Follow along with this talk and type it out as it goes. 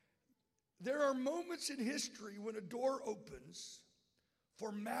There are moments in history when a door opens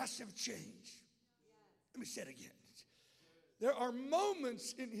for massive change. Let me say it again. There are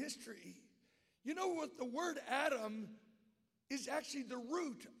moments in history. You know what? The word Adam is actually the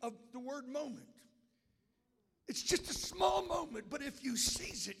root of the word moment. It's just a small moment, but if you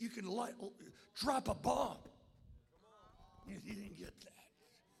seize it, you can drop a bomb. You didn't get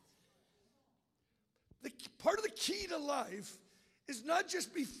that. Part of the key to life is not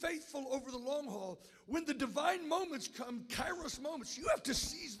just be faithful over the long haul. When the divine moments come, Kairos moments, you have to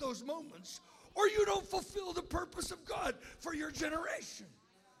seize those moments, or you don't fulfill the purpose of God for your generation.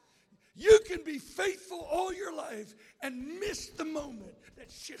 You can be faithful all your life and miss the moment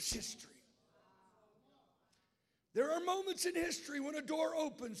that shifts history. There are moments in history when a door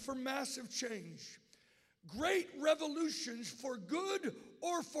opens for massive change. Great revolutions for good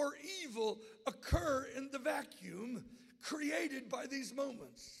or for evil occur in the vacuum created by these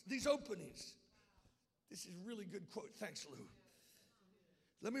moments, these openings. This is a really good quote. Thanks, Lou.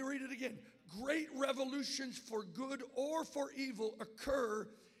 Let me read it again. Great revolutions for good or for evil occur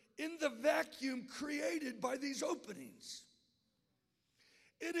in the vacuum created by these openings.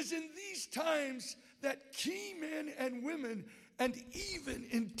 It is in these times that key men and women and even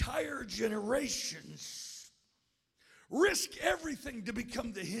entire generations risk everything to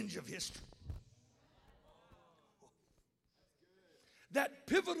become the hinge of history. That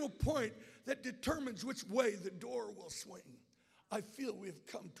pivotal point that determines which way the door will swing. I feel we have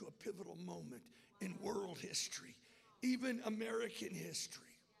come to a pivotal moment in world history, even American history.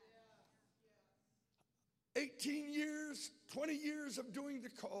 18 years, 20 years of doing the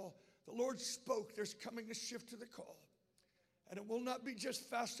call, the Lord spoke, there's coming a shift to the call. And it will not be just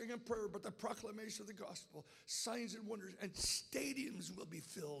fasting and prayer, but the proclamation of the gospel, signs and wonders, and stadiums will be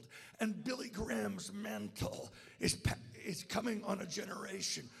filled. And Billy Graham's mantle is coming on a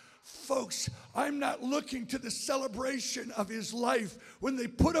generation. Folks, I'm not looking to the celebration of his life when they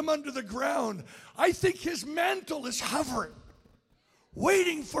put him under the ground. I think his mantle is hovering,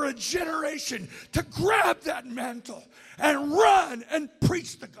 waiting for a generation to grab that mantle and run and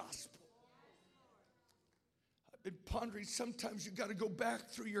preach the gospel. I've been pondering, sometimes you got to go back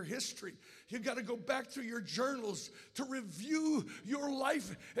through your history. You got to go back through your journals to review your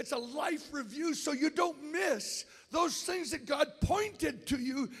life. It's a life review so you don't miss those things that God pointed to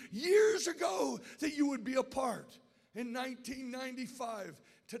you years ago that you would be a part. In 1995,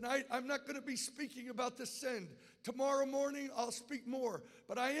 tonight I'm not going to be speaking about the send. Tomorrow morning I'll speak more,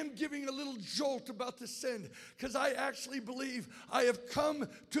 but I am giving a little jolt about the send because I actually believe I have come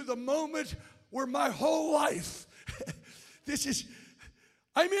to the moment where my whole life,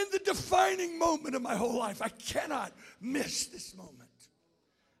 I'm in the defining moment of my whole life. I cannot miss this moment.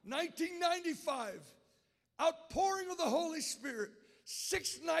 1995, outpouring of the Holy Spirit,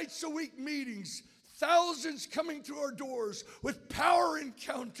 6 nights a week meetings, thousands coming through our doors with power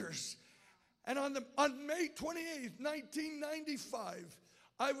encounters. And on May 28th, 1995,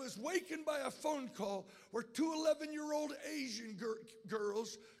 I was wakened by a phone call where 2 11-year-old Asian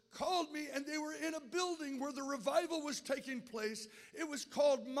girls called me, and they were in a building where the revival was taking place. It was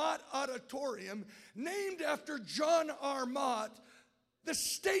called Mott Auditorium, named after John R. Mott, the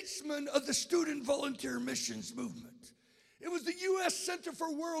statesman of the student volunteer missions movement. It was the U.S. Center for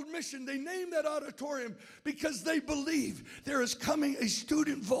World Mission. They named that auditorium because they believe there is coming a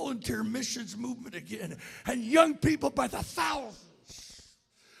student volunteer missions movement again. And young people by the thousands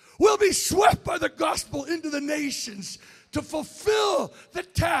will be swept by the gospel into the nations to fulfill the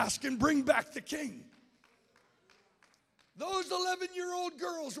task and bring back the king. Those 11-year-old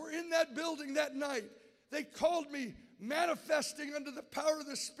girls were in that building that night. They called me manifesting under the power of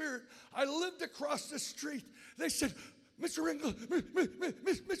the Spirit. I lived across the street. They said, Mr. Ringel,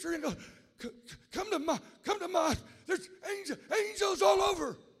 Mr. Ringel, come to Mott. There's angels all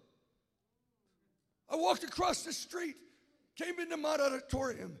over. I walked across the street, came into Mott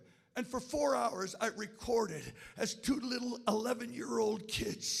Auditorium, and for 4 hours I recorded as 2 little 11-year-old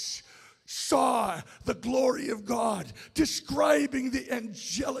kids saw the glory of God, describing the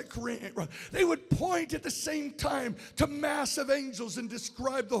angelic realm. They would point at the same time to massive angels and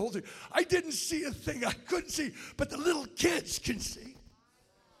describe the whole thing. I didn't see a thing. I couldn't see, but the little kids can see.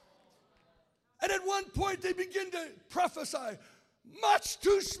 And at one point they begin to prophesy, much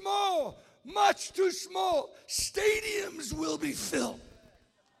too small, much too small. Stadiums will be filled.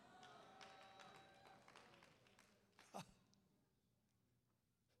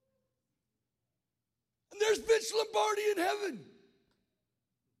 There's Vince Lombardi in heaven.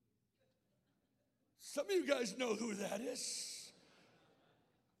 Some of you guys know who that is.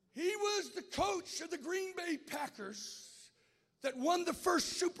 He was the coach of the Green Bay Packers that won the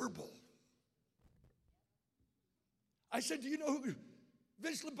first Super Bowl. I said, do you know who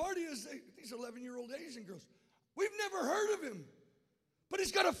Vince Lombardi is? These 11-year-old Asian girls. We've never heard of him, but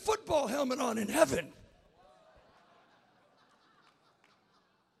he's got a football helmet on in heaven.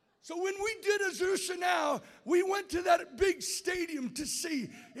 So when we did Azusa Now, we went to that big stadium to see,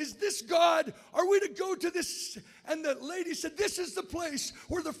 is this God? Are we to go to this? And the lady said, this is the place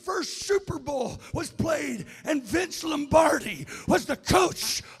where the first Super Bowl was played, and Vince Lombardi was the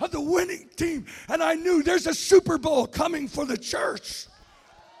coach of the winning team. And I knew there's a Super Bowl coming for the church.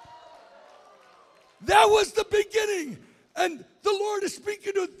 That was the beginning. And the Lord is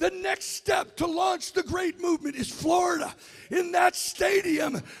speaking to the next step to launch the great movement is Florida. In that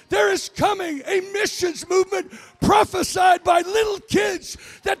stadium, there is coming a missions movement prophesied by little kids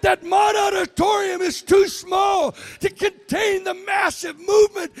that Mott Auditorium is too small to contain the massive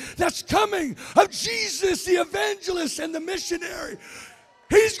movement that's coming of Jesus, the evangelist, and the missionary.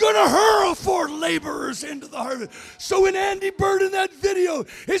 He's going to hurl forth laborers into the harvest. So when Andy Bird in that video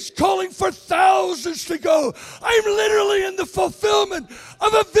is calling for thousands to go, I'm literally in the fulfillment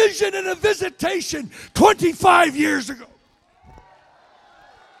of a vision and a visitation 25 years ago.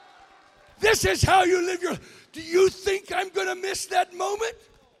 This is how you live your life. Do you think I'm going to miss that moment?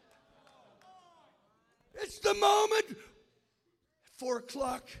 It's the moment. At 4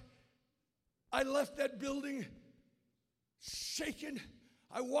 o'clock, I left that building shaken.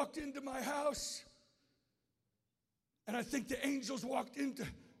 I walked into my house, and I think the angels walked into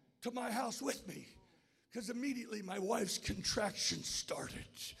my house with me, because immediately my wife's contractions started.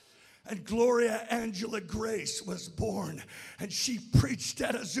 And Gloria Angela Grace was born, and she preached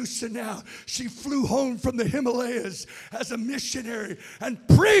at Azusa Now. She flew home from the Himalayas as a missionary and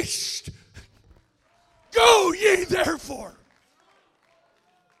preached, go ye therefore.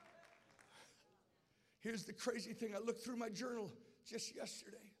 Here's the crazy thing. I looked through my journal just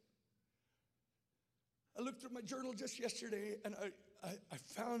yesterday. And I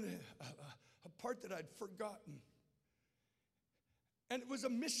found a part that I'd forgotten. And it was a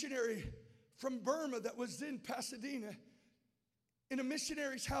missionary from Burma that was in Pasadena in a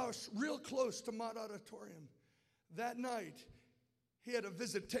missionary's house real close to Mott Auditorium. That night, he had a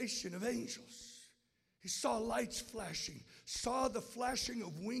visitation of angels. He saw lights flashing, saw the flashing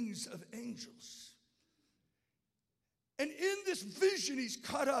of wings of angels. And in this vision, he's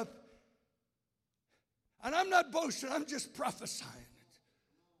caught up. And I'm not boasting, I'm just prophesying it.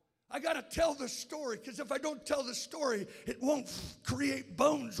 I got to tell the story, because if I don't tell the story, it won't create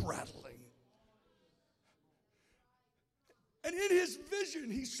bones rattling. And in his vision,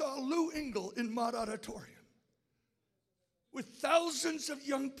 he saw Lou Engle in Mott Auditorium with thousands of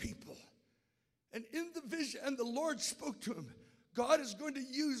young people. And in the vision, and the Lord spoke to him, God is going to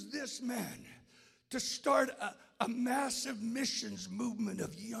use this man to start a massive missions movement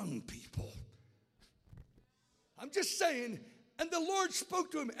of young people. I'm just saying, and the Lord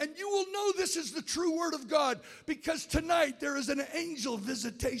spoke to him, and you will know this is the true word of God, because tonight there is an angel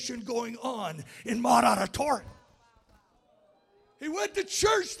visitation going on in Mott Auditorium. He went to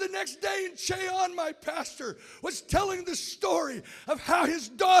church the next day, and Cheon, my pastor, was telling the story of how his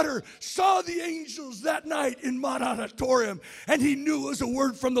daughter saw the angels that night in Mott Auditorium, and he knew it was a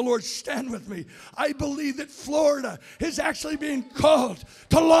word from the Lord. Stand with me. I believe that Florida is actually being called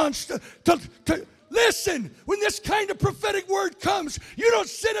to launch, to listen, when this kind of prophetic word comes, you don't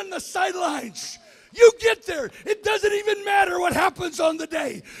sit on the sidelines. You get there. It doesn't even matter what happens on the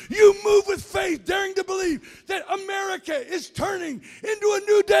day. You move with faith, daring to believe that America is turning into a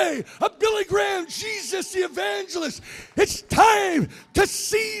new day. A Billy Graham, Jesus the evangelist. It's time to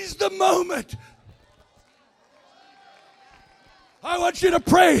seize the moment. I want you to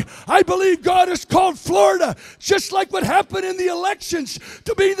pray. I believe God has called Florida, just like what happened in the elections,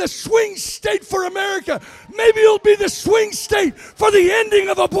 to be the swing state for America. Maybe it'll be the swing state for the ending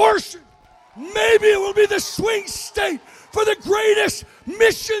of abortion. Maybe it will be the swing state for the greatest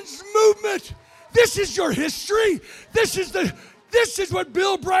missions movement. This is your history. This is what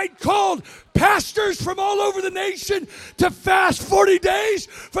Bill Bright called pastors from all over the nation to fast 40 days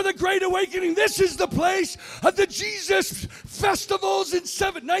for the Great Awakening. This is the place of the Jesus festivals in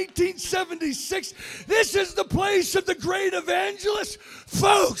 1976. This is the place of the great evangelists.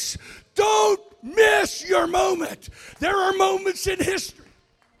 Folks, don't miss your moment. There are moments in history.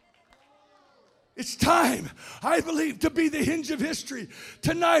 It's time, I believe, to be the hinge of history.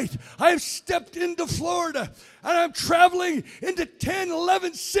 Tonight, I have stepped into Florida, and I'm traveling into 10,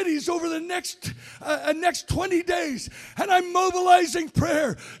 11 cities over the next 20 days, and I'm mobilizing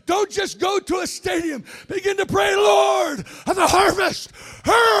prayer. Don't just go to a stadium. Begin to pray, Lord of the harvest,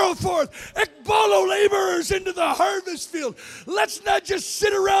 hurl forth ekbalo laborers into the harvest field. Let's not just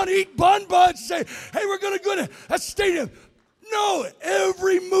sit around, eat bonbons, and say, hey, we're going to go to a stadium. No,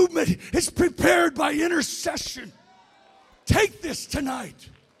 every movement is prepared by intercession. Take this tonight,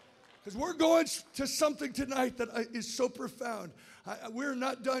 because we're going to something tonight that is so profound. We're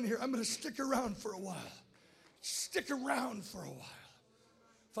not done here. I'm going to stick around for a while. Stick around for a while.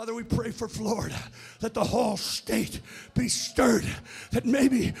 Father, we pray for Florida. Let the whole state be stirred, that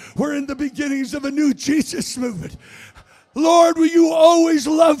maybe we're in the beginnings of a new Jesus movement. Lord, will you always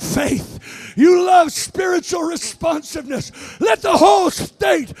love faith? You love spiritual responsiveness. Let the whole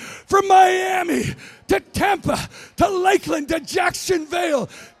state, from Miami to Tampa to Lakeland to Jacksonville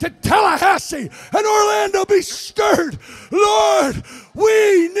to Tallahassee and Orlando, be stirred. Lord,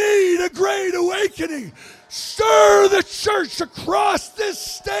 we need a great awakening. Stir the church across this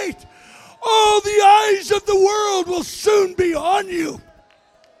state. All the eyes of the world will soon be on you.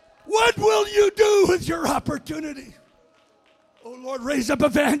 What will you do with your opportunity? Oh, Lord, raise up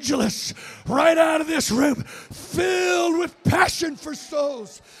evangelists right out of this room, filled with passion for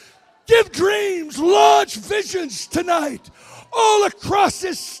souls. Give dreams, launch visions tonight, all across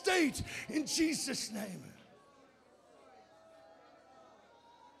this state, in Jesus' name.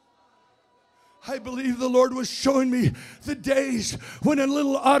 I believe the Lord was showing me the days when a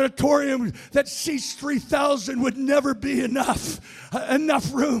little auditorium that seats 3,000 would never be enough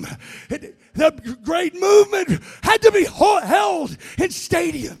room. The great movement had to be held in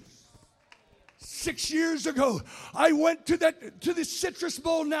stadiums. 6 years ago, I went to the Citrus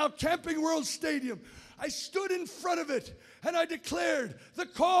Bowl, now Camping World Stadium. I stood in front of it and I declared, the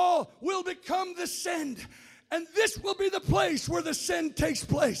call will become the send. And this will be the place where the send takes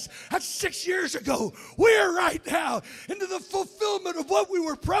place. That's 6 years ago. We're right now into the fulfillment of what we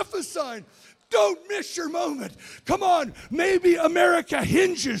were prophesying. Don't miss your moment. Come on, maybe America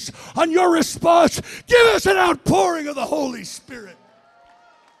hinges on your response. Give us an outpouring of the Holy Spirit.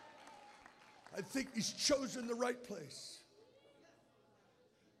 I think He's chosen the right place.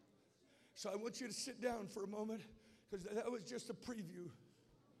 So I want you to sit down for a moment, because that was just a preview.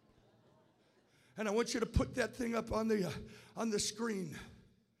 And I want you to put that thing up on the screen.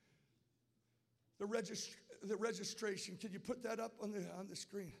 The registration. Can you put that up on the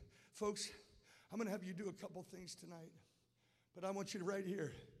screen? Folks, I'm going to have you do a couple things tonight. But I want you to right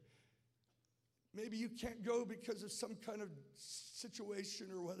here. Maybe you can't go because of some kind of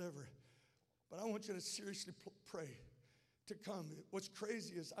situation or whatever. But I want you to seriously pray to come. What's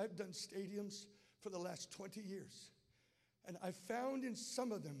crazy is I've done stadiums for the last 20 years. And I found in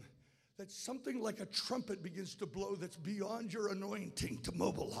some of them that something like a trumpet begins to blow that's beyond your anointing to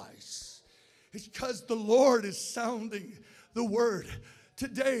mobilize. It's because the Lord is sounding the word.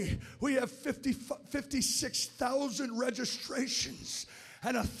 Today, we have 56,000 registrations,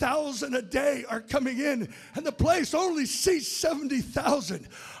 and 1,000 a day are coming in, and the place only seats 70,000.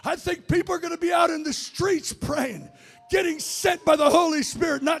 I think people are going to be out in the streets praying, getting sent by the Holy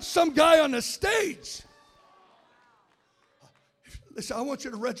Spirit, not some guy on the stage. Listen, I want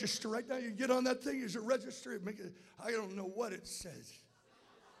you to register right now. You get on that thing, you should register. I don't know what it says.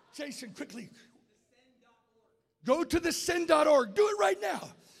 Jason, quickly. Go to the send.org. Do it right now.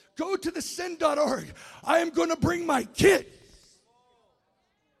 Go to the send.org. I am going to bring my kit.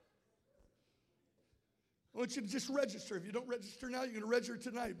 I want you to just register. If you don't register now, you're going to register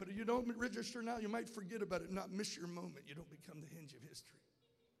tonight. But if you don't register now, you might forget about it and not miss your moment. You don't become the hinge of history.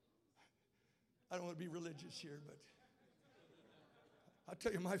 I don't want to be religious here, but I'll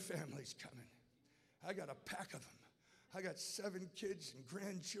tell you, my family's coming. I got a pack of them. I got 7 kids and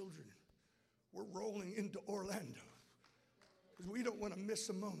grandchildren. We're rolling into Orlando because we don't want to miss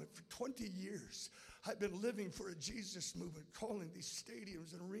a moment. For 20 years, I've been living for a Jesus movement, calling these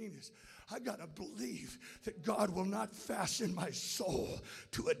stadiums and arenas. I got to believe that God will not fasten my soul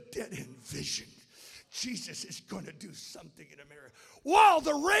to a dead-end vision. Jesus is going to do something in America while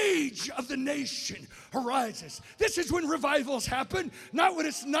the rage of the nation arises. This is when revivals happen, not when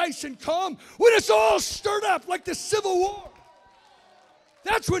it's nice and calm, when it's all stirred up like the Civil War.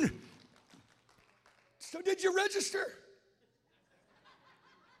 That's when. So did you register?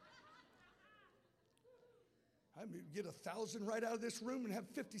 I mean, get 1,000 right out of this room and have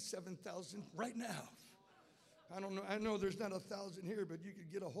 57,000 right now. I don't know. I know there's not 1,000 here, but you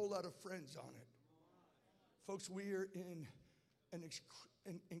could get a whole lot of friends on it. Folks, we are in an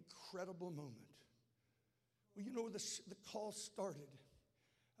incredible moment. Well, you know, the call started.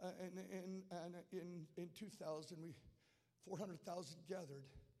 In 2000, 400,000 gathered.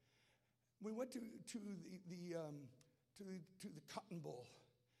 We went to the Cotton Bowl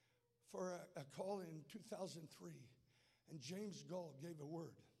for a call in 2003, and James Gall gave a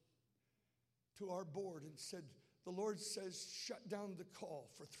word to our board and said, the Lord says, shut down the call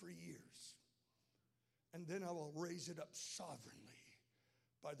for 3 years, and then I will raise it up sovereignly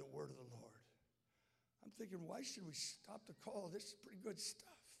by the word of the Lord. I'm thinking, why should we stop the call? This is pretty good stuff.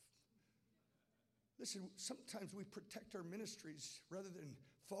 Listen, sometimes we protect our ministries rather than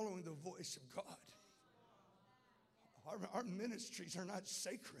following the voice of God. Our ministries are not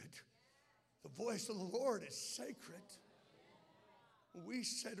sacred. The voice of the Lord is sacred. We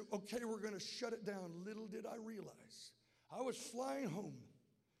said, okay, we're going to shut it down. Little did I realize. I was flying home.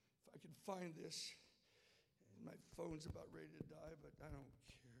 If I could find this. My phone's about ready to die, but I don't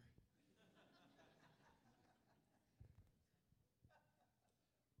care.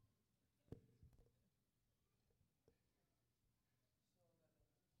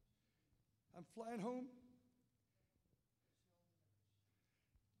 I'm flying home,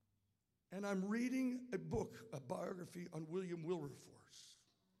 and I'm reading a book, a biography on William Wilberforce,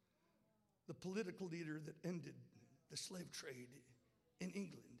 the political leader that ended the slave trade in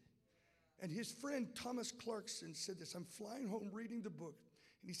England. And his friend Thomas Clarkson said this. I'm flying home reading the book,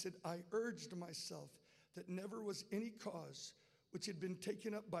 and he said, I urged myself that never was any cause which had been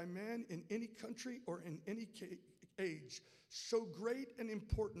taken up by man in any country or in any age so great and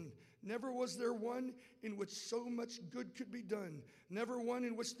important. Never was there one in which so much good could be done. Never one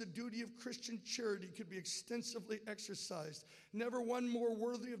in which the duty of Christian charity could be extensively exercised. Never one more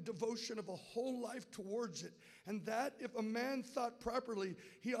worthy of devotion of a whole life towards it. And that if a man thought properly,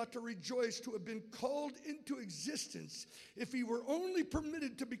 he ought to rejoice to have been called into existence, if he were only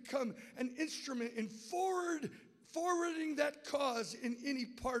permitted to become an instrument in forwarding that cause in any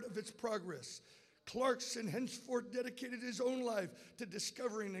part of its progress. Clarkson henceforth dedicated his own life to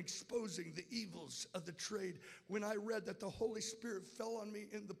discovering and exposing the evils of the trade. When I read that the Holy Spirit fell on me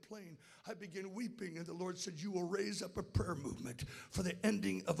in the plane, I began weeping, and the Lord said, you will raise up a prayer movement for the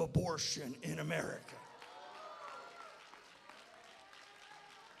ending of abortion in America.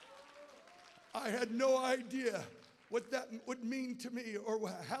 I had no idea what that would mean to me or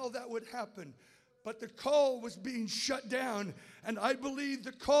how that would happen. But the call was being shut down, and I believe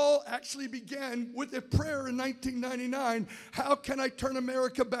the call actually began with a prayer in 1999. How can I turn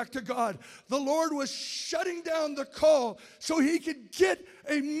America back to God? The Lord was shutting down the call so he could get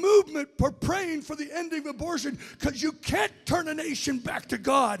a movement for praying for the ending of abortion, because you can't turn a nation back to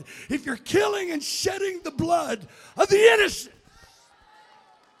God if you're killing and shedding the blood of the innocent.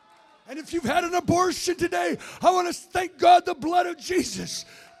 And if you've had an abortion today, I want to thank God the blood of Jesus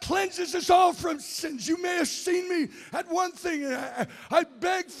cleanses us all from sins. You may have seen me at one thing, and I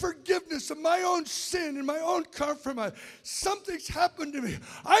beg forgiveness of my own sin and my own compromise. Something's happened to me.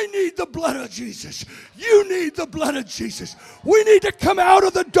 I need the blood of Jesus. You need the blood of Jesus. We need to come out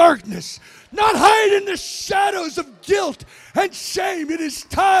of the darkness, not hide in the shadows of guilt and shame. It is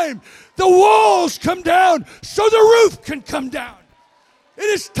time the walls come down so the roof can come down. It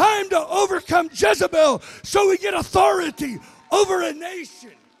is time to overcome Jezebel so we get authority over a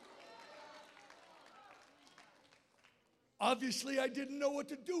nation. Obviously, I didn't know what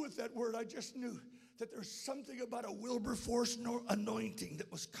to do with that word. I just knew that there's something about a Wilberforce anointing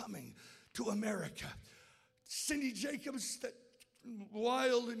that was coming to America. Cindy Jacobs, that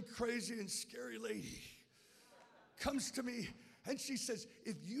wild and crazy and scary lady, comes to me and she says,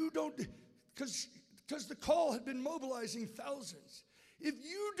 if you don't, because the call had been mobilizing thousands, if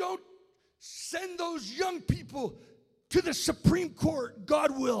you don't send those young people to the Supreme Court,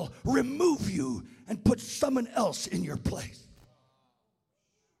 God will remove you and put someone else in your place.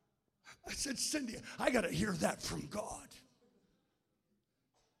 I said, Cindy, I got to hear that from God.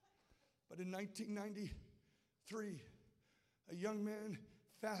 But in 1993, a young man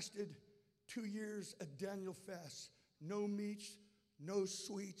fasted 2 years a Daniel fast. No meats, no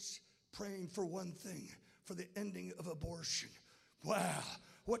sweets, praying for one thing, for the ending of abortion. Wow.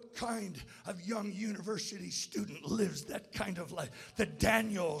 What kind of young university student lives that kind of life? The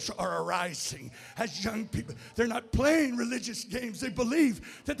Daniels are arising as young people. They're not playing religious games. They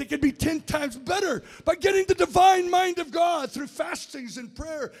believe that they can be 10 times better by getting the divine mind of God through fastings and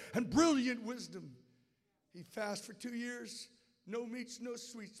prayer and brilliant wisdom. He fasted for 2 years, no meats, no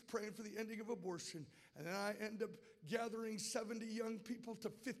sweets, praying for the ending of abortion. And then I end up gathering 70 young people to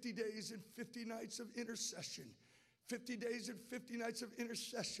 50 days and 50 nights of intercession. 50 days and 50 nights of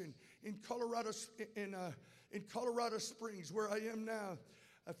intercession in Colorado Springs, where I am now.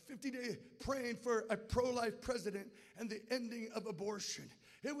 a 50-day praying for a pro-life president and the ending of abortion.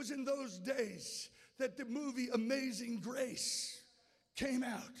 It was in those days that the movie Amazing Grace came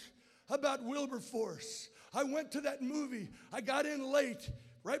out about Wilberforce. I went to that movie. I got in late,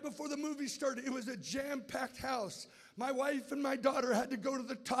 right before the movie started. It was a jam-packed house. My wife and my daughter had to go to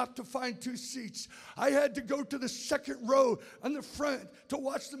the top to find 2 seats. I had to go to the second row on the front to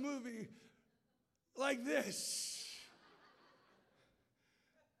watch the movie like this.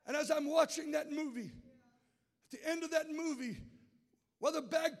 And as I'm watching that movie, at the end of that movie, while the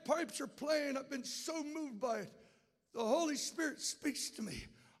bagpipes are playing, I've been so moved by it. The Holy Spirit speaks to me.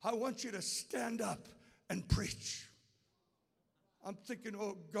 I want you to stand up and preach. I'm thinking,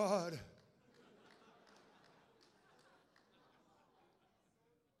 oh God.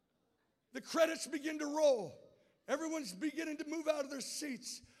 The credits begin to roll. Everyone's beginning to move out of their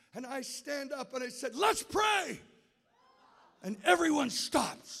seats. And I stand up and I said, let's pray. And everyone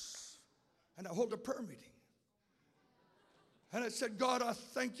stops. And I hold a prayer meeting. And I said, God, I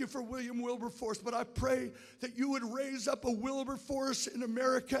thank you for William Wilberforce, but I pray that you would raise up a Wilberforce in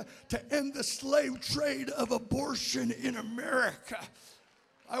America to end the slave trade of abortion in America.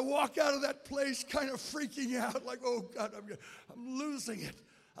 I walk out of that place kind of freaking out, like, oh God, I'm losing it.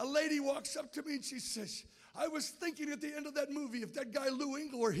 A lady walks up to me and she says, I was thinking at the end of that movie, if that guy Lou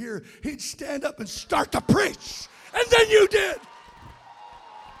Engle were here, he'd stand up and start to preach. And then you did.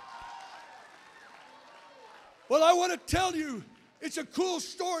 Well, I want to tell you, it's a cool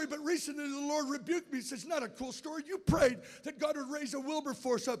story, but recently the Lord rebuked me. He says, it's not a cool story. You prayed that God would raise a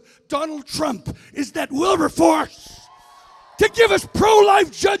Wilberforce up. Donald Trump is that Wilberforce to give us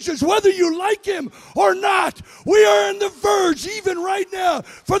pro-life judges, whether you like him or not. We are on the verge, even right now,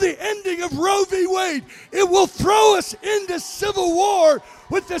 for the ending of Roe v. Wade. It will throw us into civil war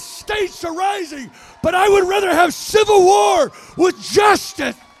with the states arising. But I would rather have civil war with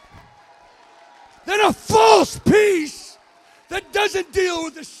justice than a false peace that doesn't deal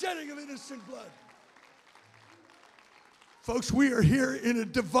with the shedding of innocent blood. Folks, we are here in a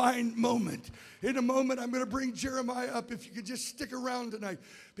divine moment. In a moment, I'm going to bring Jeremiah up, if you could just stick around tonight,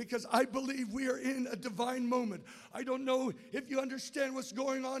 because I believe we are in a divine moment. I don't know if you understand what's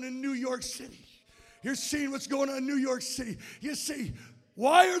going on in New York City. You're seeing what's going on in New York City. You see,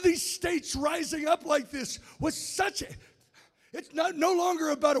 why are these states rising up like this with such a... It's no longer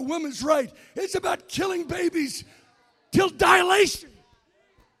about a woman's right. It's about killing babies till dilation.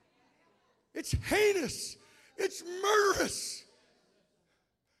 It's heinous. It's murderous.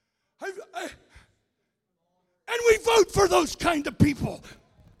 And we vote for those kind of people.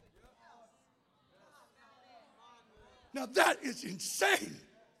 Now that is insane.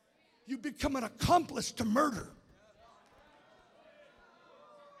 You become an accomplice to murder.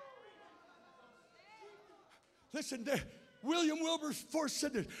 Listen, William Wilberforce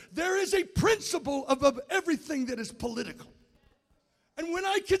said this. There is a principle above everything that is political. And when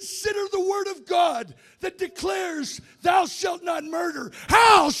I consider the word of God that declares, thou shalt not murder,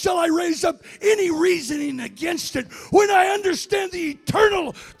 how shall I raise up any reasoning against it when I understand the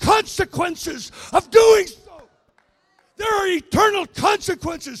eternal consequences of doing so? There are eternal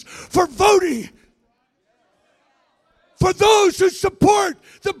consequences for voting. For those who support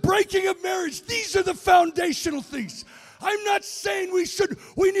the breaking of marriage, these are the foundational things. I'm not saying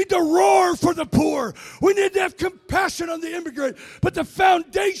we need to roar for the poor. We need to have compassion on the immigrant. But the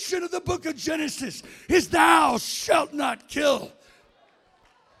foundation of the book of Genesis is thou shalt not kill.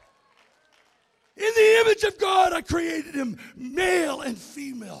 In the image of God, I created him male and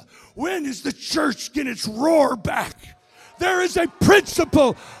female. When is the church getting its roar back? There is a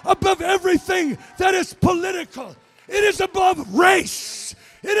principle above everything that is political. It is above race.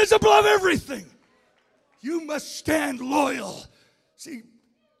 It is above everything. You must stand loyal. See,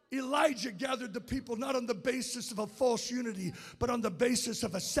 Elijah gathered the people not on the basis of a false unity, but on the basis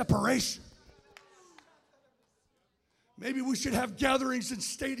of a separation. Maybe we should have gatherings in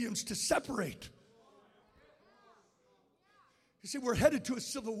stadiums to separate. You see, we're headed to a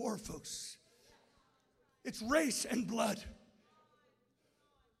civil war, folks. It's race and blood.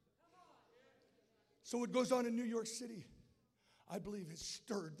 So what goes on in New York City, I believe it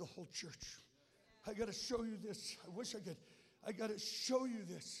stirred the whole church. I got to show you this. I wish I could. I got to show you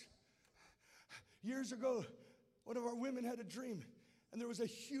this. Years ago, one of our women had a dream, and there was a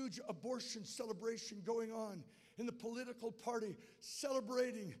huge abortion celebration going on in the political party,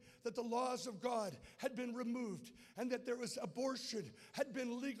 celebrating that the laws of God had been removed and that there was abortion had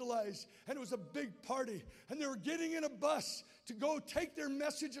been legalized, and it was a big party, and they were getting in a bus to go take their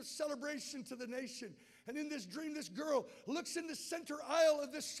message of celebration to the nation. And in this dream, this girl looks in the center aisle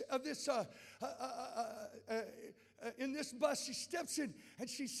in this bus. She steps in and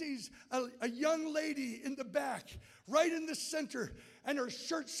she sees a young lady in the back, right in the center. And her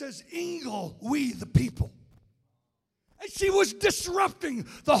shirt says, "Engel, we the people." And she was disrupting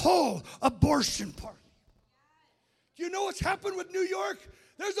the whole abortion party. Do you know what's happened with New York?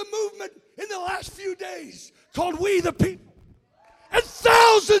 There's a movement in the last few days called We the People. And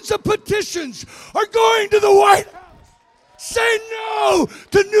thousands of petitions are going to the White House saying no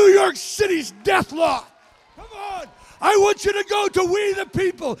to New York City's death law. Come on. I want you to go to We the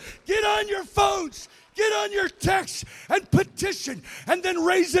People. Get on your phones. Get on your text and petition, and then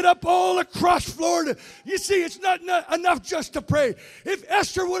raise it up all across Florida. You see, it's not enough just to pray. If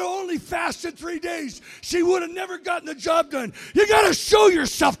Esther would have only fasted 3 days, she would have never gotten the job done. You got to show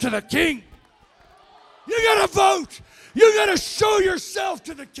yourself to the king. You got to vote. You got to show yourself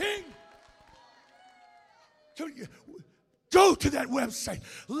to the king. Go to that website.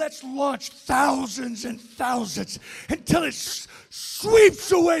 Let's launch thousands and thousands until it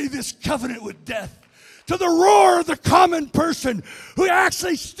sweeps away this covenant with death. To the roar of the common person who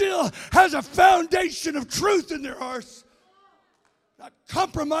actually still has a foundation of truth in their hearts. Not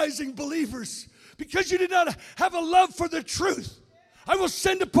compromising believers because you did not have a love for the truth. I will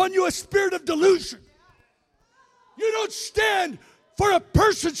send upon you a spirit of delusion. You don't stand for a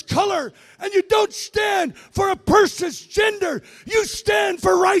person's color, and you don't stand for a person's gender. You stand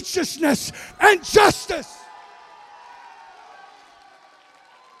for righteousness and justice.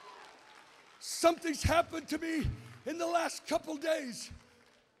 Something's happened to me in the last couple days,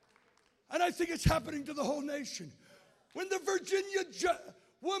 and I think it's happening to the whole nation. When the Virginia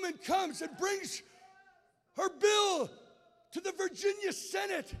woman comes and brings her bill to the Virginia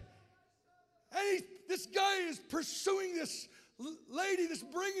Senate, and this guy is pursuing this lady that's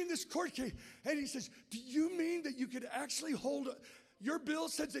bringing this court case, and he says, "Do you mean that you could actually your bill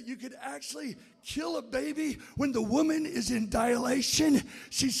says that you could actually kill a baby when the woman is in dilation?"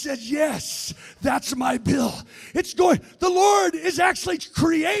 She said, "Yes, that's my bill." The Lord is actually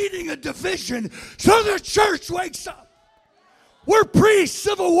creating a division so the church wakes up. We're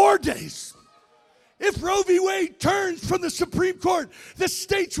pre-Civil War days. If Roe v. Wade turns from the Supreme Court, the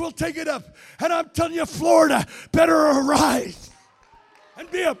states will take it up. And I'm telling you, Florida better arise and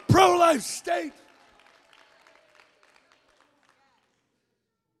be a pro-life state.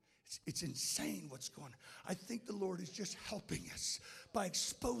 It's insane what's going on. I think the Lord is just helping us by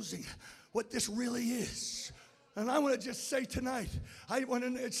exposing what this really is. And I want to just say tonight,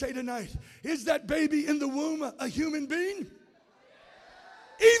 is that baby in the womb a human being?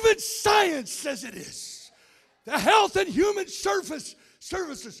 Even science says it is. The Health and Human Services,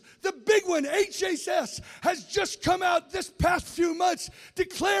 the big one, HHS, has just come out this past few months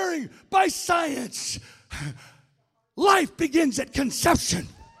declaring by science, life begins at conception.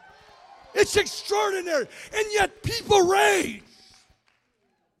 It's extraordinary, and yet people rage.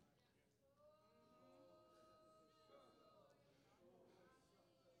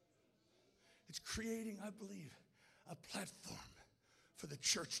 It's creating, I believe, a platform for the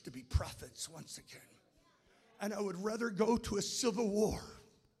church to be prophets once again. And I would rather go to a civil war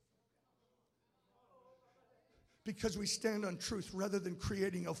because we stand on truth rather than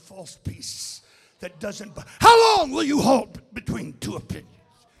creating a false peace that doesn't. How long will you hold between two opinions?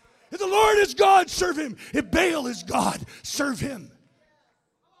 If the Lord is God, serve him. If Baal is God, serve him.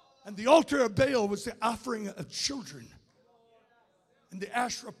 And the altar of Baal was the offering of children. And the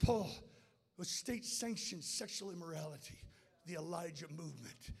Asherah pole was state-sanctioned sexual immorality. The Elijah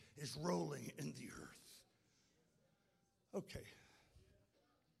movement is rolling in the earth. Okay.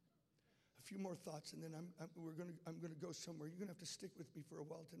 A few more thoughts, and then I'm going to go somewhere. You're going to have to stick with me for a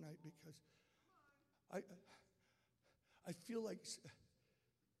while tonight because I feel like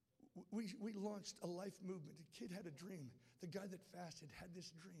we launched a life movement. A kid had a dream. The guy that fasted had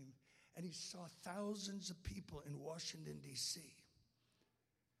this dream, and he saw thousands of people in Washington, D.C.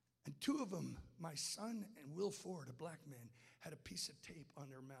 And two of them, my son and Will Ford, a black man, had a piece of tape on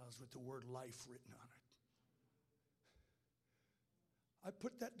their mouths with the word life written on it. I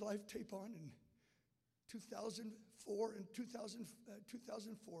put that life tape on in 2004 and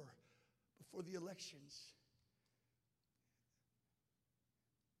 2004 before the elections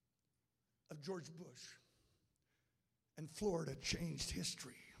of George Bush. And Florida changed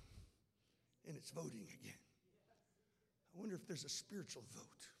history in its voting again. I wonder if there's a spiritual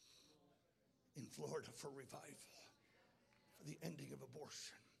vote in Florida for revival, for the ending of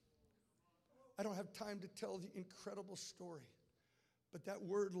abortion. I don't have time to tell the incredible story, but that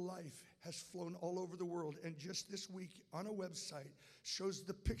word life has flown all over the world. And just this week on a website shows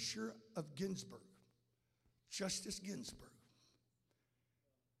the picture of Ginsburg Justice Ginsburg.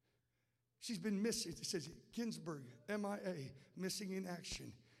 She's been missing. It says Ginsburg, MIA, missing in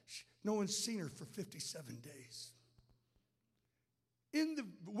action. No one's seen her for 57 days. In the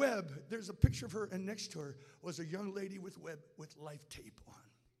web, there's a picture of her, and next to her was a young lady with life tape on.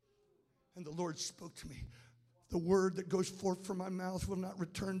 And the Lord spoke to me. The word that goes forth from my mouth will not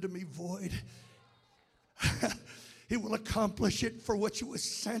return to me void. It will accomplish it for which it was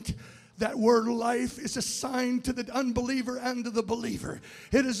sent. That word life is assigned to the unbeliever and to the believer.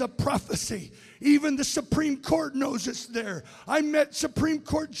 It is a prophecy. Even the Supreme Court knows it's there. I met Supreme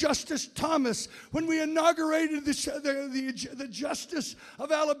Court Justice Thomas when we inaugurated the Justice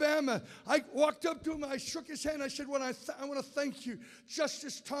of Alabama. I walked up to him, I shook his hand, I said, I want to thank you,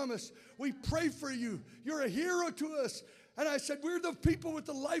 Justice Thomas. We pray for you. You're a hero to us. And I said, we're the people with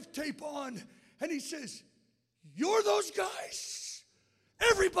the life tape on. And he says, you're those guys?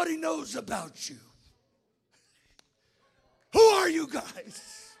 Everybody knows about you. Who are you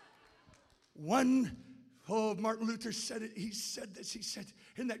guys? Martin Luther said it. He said this. He said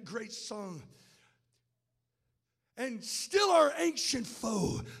in that great song, and still our ancient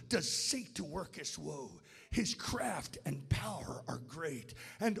foe does seek to work us woe. His craft and power are great,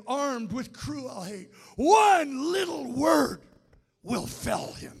 and armed with cruel hate, one little word will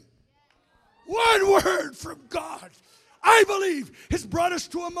fell him. One word from God, I believe, has brought us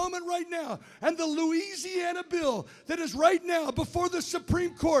to a moment right now. And the Louisiana bill that is right now before the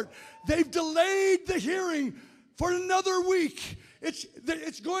Supreme Court, they've delayed the hearing for another week.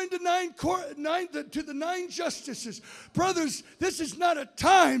 It's going to the 9 justices. Brothers, this is not a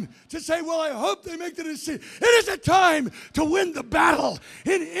time to say, well, I hope they make the decision. It is a time to win the battle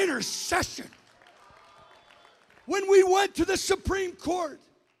in intercession. When we went to the Supreme Court,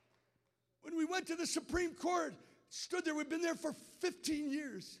 stood there, we've been there for 15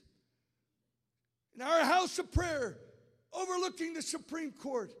 years. In our house of prayer, overlooking the Supreme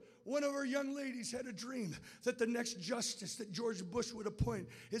Court, one of our young ladies had a dream that the next justice that George Bush would appoint,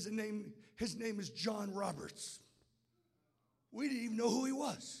 his name is John Roberts. We didn't even know who he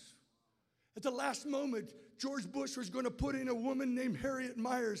was. At the last moment, George Bush was going to put in a woman named Harriet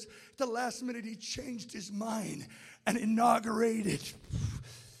Miers. At the last minute, he changed his mind and inaugurated.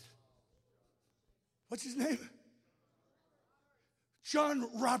 What's his name? John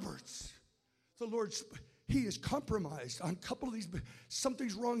Roberts. The Lord, he is compromised on a couple of these.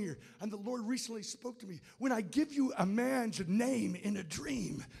 Something's wrong here. And the Lord recently spoke to me. When I give you a man's name in a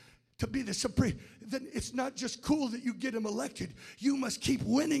dream to be the supreme, then it's not just cool that you get him elected. You must keep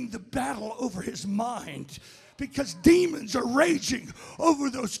winning the battle over his mind, because demons are raging over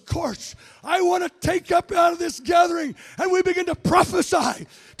those courts. I want to take up out of this gathering and we begin to prophesy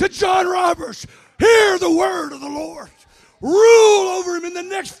to John Roberts. Hear the word of the Lord. Rule over him in the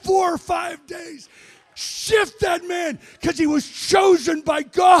next 4 or 5 days. Shift that man, because he was chosen by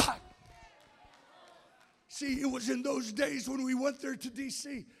God. See, it was in those days when we went there to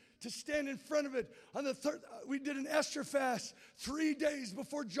D.C. to stand in front of it. On the third, we did an Esther fast 3 days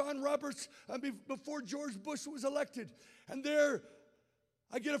before before George Bush was elected. And there,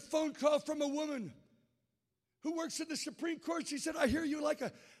 I get a phone call from a woman who works in the Supreme Court. She said, I hear you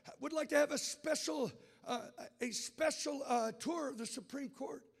would like to have a special tour of the Supreme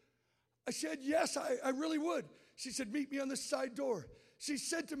Court. I said, yes, I really would. She said, meet me on the side door. She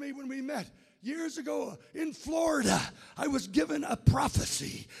said to me when we met, years ago in Florida, I was given a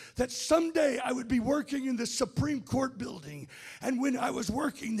prophecy that someday I would be working in the Supreme Court building. And when I was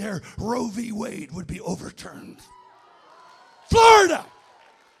working there, Roe v. Wade would be overturned. Florida!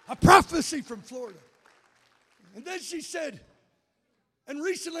 A prophecy from Florida. And then she said, and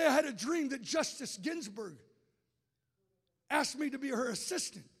recently I had a dream that Justice Ginsburg asked me to be her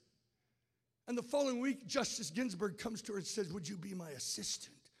assistant. And the following week, Justice Ginsburg comes to her and says, would you be my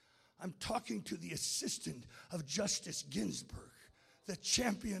assistant? I'm talking to the assistant of Justice Ginsburg, the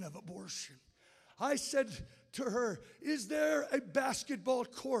champion of abortion. I said to her, is there a basketball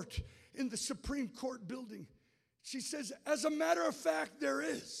court in the Supreme Court building? She says, as a matter of fact, there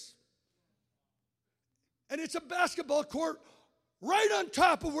is. And it's a basketball court right on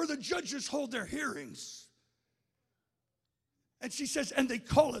top of where the judges hold their hearings. And she says, and they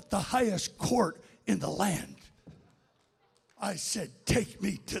call it the highest court in the land. I said, take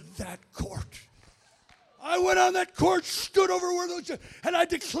me to that court. I went on that court, stood over where those judges, and I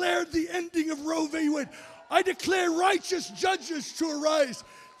declared the ending of Roe v. Wade. I declared righteous judges to arise.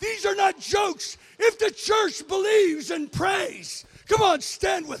 These are not jokes. If the church believes and prays, come on,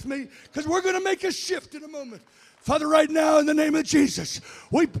 stand with me, because we're going to make a shift in a moment. Father, right now, in the name of Jesus,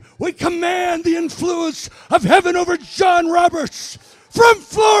 we command the influence of heaven over John Roberts from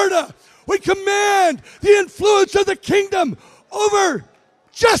Florida. We command the influence of the kingdom over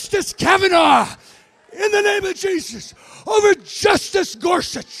Justice Kavanaugh in the name of Jesus, over Justice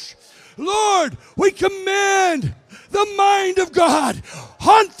Gorsuch. Lord, we command the mind of God.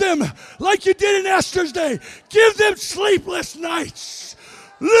 Haunt them like you did in Esther's day. Give them sleepless nights.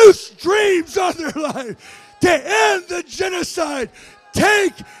 Loose dreams on their life to end the genocide.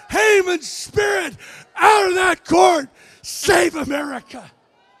 Take Haman's spirit out of that court. Save America.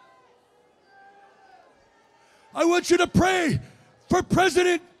 I want you to pray for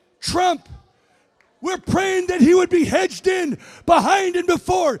President Trump. We're praying that he would be hedged in behind and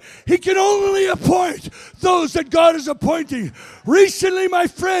before. He can only appoint those that God is appointing. Recently, my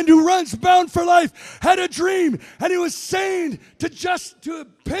friend who runs Bound for Life had a dream, and he was saying to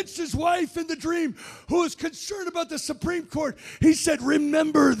Pence's wife in the dream, who was concerned about the Supreme Court, he said,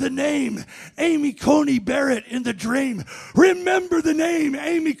 remember the name Amy Coney Barrett in the dream. Remember the name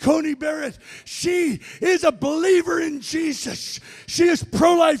Amy Coney Barrett. She is a believer in Jesus. She is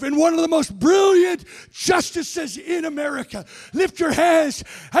pro-life and one of the most brilliant justices in America. Lift your hands,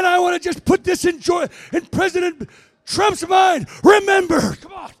 and I want to just put this in President Trump's mind. Remember,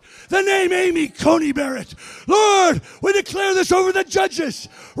 come on, the name Amy Coney Barrett. Lord, we declare this over the judges.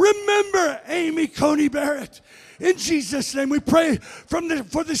 Remember Amy Coney Barrett. In Jesus' name, we pray for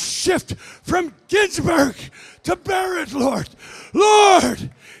the shift from Ginsburg to Barrett, Lord.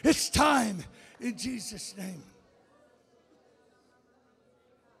 Lord, it's time in Jesus' name.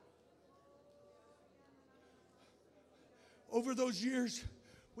 Over those years,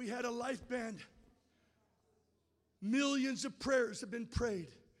 we had a life band. Millions of prayers have been prayed.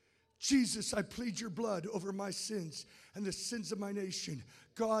 Jesus, I plead your blood over my sins and the sins of my nation.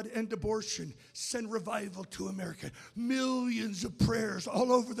 God, end abortion. Send revival to America. Millions of prayers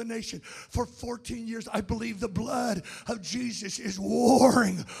all over the nation. For 14 years, I believe the blood of Jesus is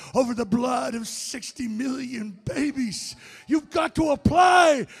warring over the blood of 60 million babies. You've got to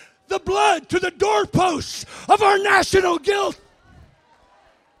apply the blood to the doorposts of our national guilt.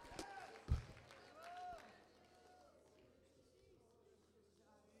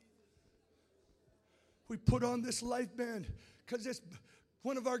 We put on this life band because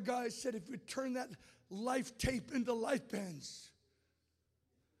one of our guys said if we turn that life tape into life bands,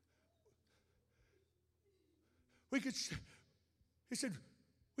 he said,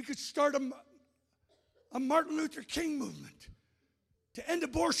 we could start a Martin Luther King movement to end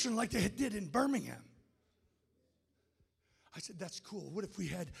abortion like they did in Birmingham. I said, that's cool. What if we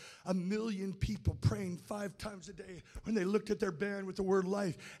had 1 million people praying 5 times a day when they looked at their band with the word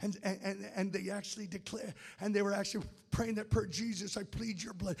life and they actually declare, and they were actually praying that prayer, Jesus, I plead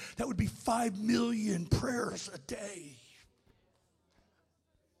your blood. That would be 5 million prayers a day.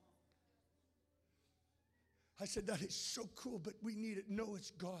 I said, that is so cool, but we need it. No,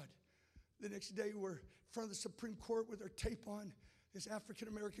 it's God. The next day, we're in front of the Supreme Court with our tape on. This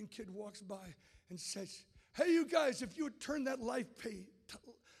African-American kid walks by and says, hey, you guys, if you would turn that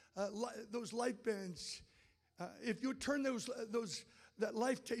those life bands, if you would turn that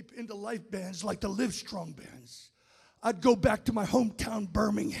life tape into life bands like the Livestrong bands, I'd go back to my hometown,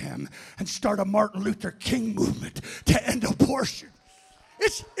 Birmingham, and start a Martin Luther King movement to end abortion.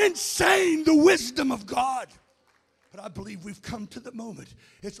 It's insane, the wisdom of God. But I believe we've come to the moment.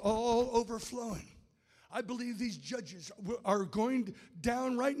 It's all overflowing. I believe these judges are going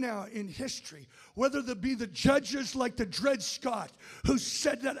down right now in history, whether they be the judges like the Dred Scott, who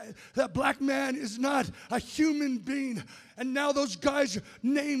said that black man is not a human being, and now those guys'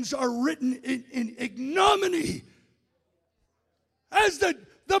 names are written in ignominy as the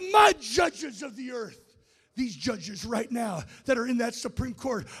mud judges of the earth. These judges right now that are in that Supreme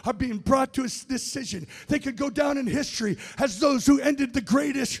Court are being brought to a decision. They could go down in history as those who ended the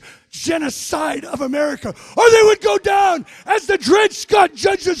greatest genocide of America. Or they would go down as the Dred Scott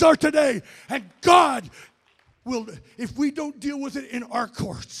judges are today. And God will, if we don't deal with it in our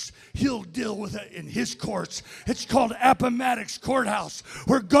courts, He'll deal with it in His courts. It's called Appomattox Courthouse,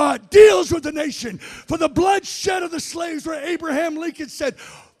 where God deals with the nation for the bloodshed of the slaves, where Abraham Lincoln said,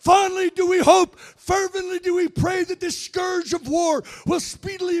 fondly do we hope, fervently do we pray that this scourge of war will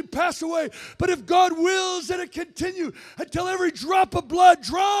speedily pass away. But if God wills that it continue until every drop of blood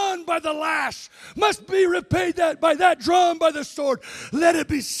drawn by the lash must be repaid by that drawn by the sword, let it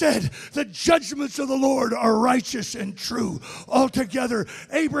be said, the judgments of the Lord are righteous and true. Altogether,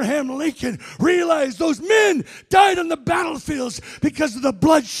 Abraham Lincoln realized those men died on the battlefields because of the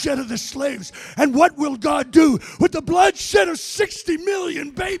bloodshed of the slaves. And what will God do with the bloodshed of 60 million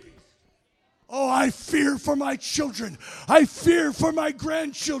babies? Oh, I fear for my children. I fear for my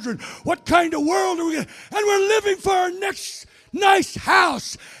grandchildren. What kind of world are we in? And we're living for our next nice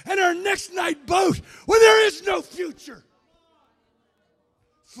house and our next night boat when there is no future.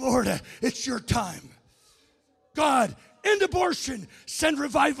 Florida, it's your time. God, end abortion, send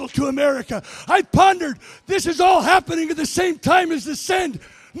revival to America. I pondered, this is all happening at the same time as the send.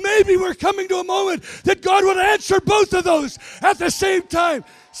 Maybe we're coming to a moment that God will answer both of those at the same time.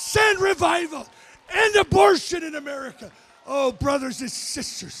 Send revival, end abortion in America. Oh, brothers and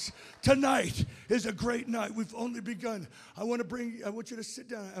sisters, tonight is a great night. We've only begun. I want you to sit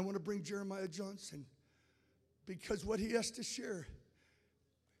down. I want to bring Jeremiah Johnson, because what he has to share.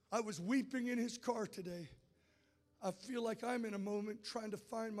 I was weeping in his car today. I feel like I'm in a moment trying to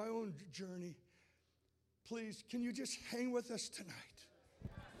find my own journey. Please, can you just hang with us tonight?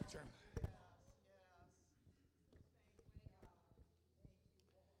 Jeremiah.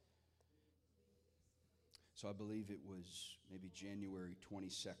 So I believe it was maybe January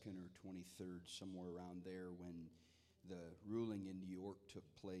 22nd or 23rd, somewhere around there, when the ruling in New York took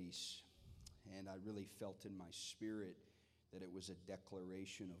place. And I really felt in my spirit that it was a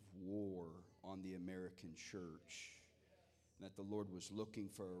declaration of war on the American church, and that the Lord was looking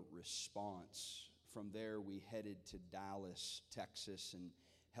for a response. From there, we headed to Dallas, Texas, and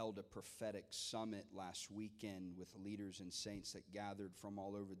held a prophetic summit last weekend with leaders and saints that gathered from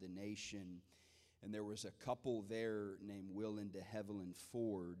all over the nation. And there was a couple there named Will and Evelyn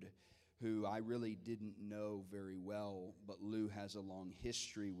Ford, who I really didn't know very well, but Lou has a long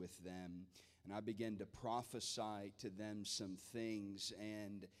history with them. And I began to prophesy to them some things.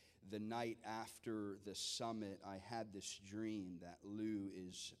 And the night after the summit, I had this dream that Lou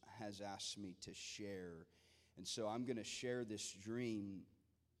has asked me to share. And so I'm going to share this dream.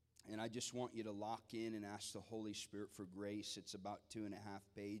 And I just want you to lock in and ask the Holy Spirit for grace. It's about 2.5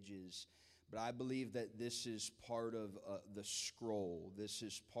 pages. But I believe that this is part of the scroll. This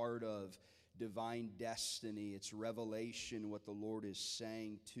is part of divine destiny. It's revelation, what the Lord is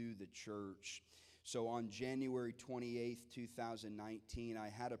saying to the church. So on January 28th, 2019, I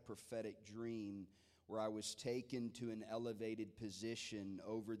had a prophetic dream where I was taken to an elevated position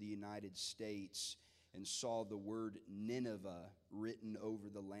over the United States and saw the word Nineveh written over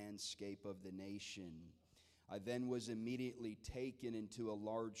the landscape of the nation. I then was immediately taken into a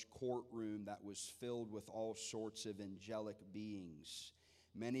large courtroom that was filled with all sorts of angelic beings.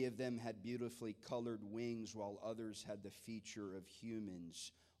 Many of them had beautifully colored wings, while others had the feature of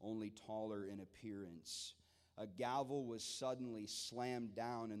humans, only taller in appearance. A gavel was suddenly slammed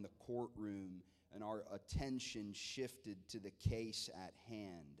down in the courtroom, and our attention shifted to the case at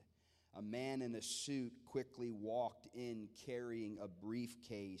hand. A man in a suit quickly walked in carrying a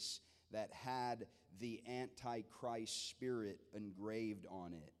briefcase that had the Antichrist spirit engraved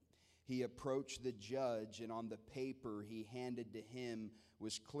on it. He approached the judge, and on the paper he handed to him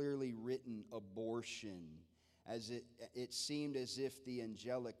was clearly written abortion. As it seemed as if the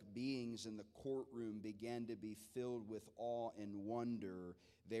angelic beings in the courtroom began to be filled with awe and wonder.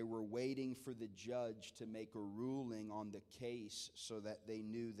 They were waiting for the judge to make a ruling on the case so that they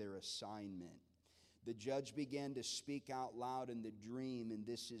knew their assignment. The judge began to speak out loud in the dream, and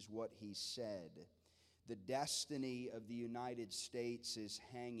this is what he said. The destiny of the United States is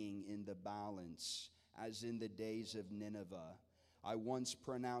hanging in the balance, as in the days of Nineveh. I once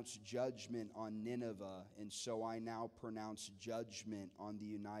pronounced judgment on Nineveh, and so I now pronounce judgment on the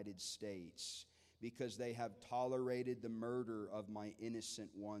United States, because they have tolerated the murder of my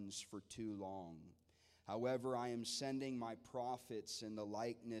innocent ones for too long. However, I am sending my prophets in the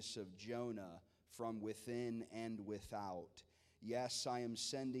likeness of Jonah from within and without. Yes, I am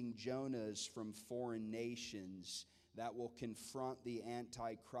sending Jonahs from foreign nations that will confront the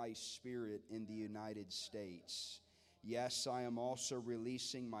Antichrist spirit in the United States. Yes, I am also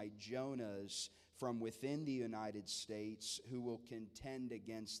releasing my Jonahs from within the United States who will contend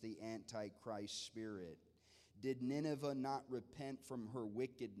against the Antichrist spirit. Did Nineveh not repent from her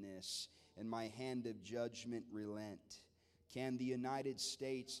wickedness, and my hand of judgment relent? Can the United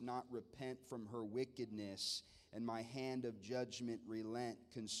States not repent from her wickedness, and my hand of judgment relent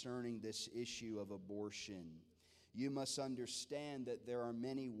concerning this issue of abortion? You must understand that there are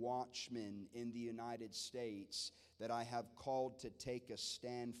many watchmen in the United States that I have called to take a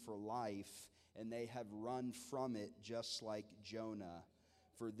stand for life, and they have run from it just like Jonah.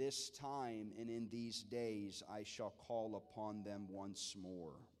 For this time and in these days I shall call upon them once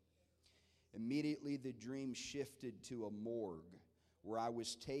more. Immediately the dream shifted to a morgue, where I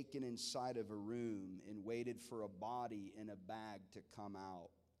was taken inside of a room and waited for a body in a bag to come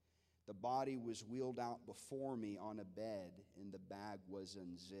out. The body was wheeled out before me on a bed, and the bag was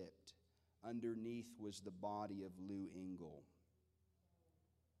unzipped. Underneath was the body of Lou Engle.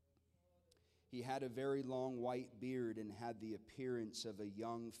 He had a very long white beard and had the appearance of a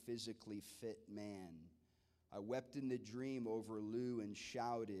young, physically fit man. I wept in the dream over Lou and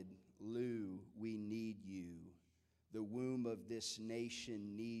shouted, "Lou, we need you. The womb of this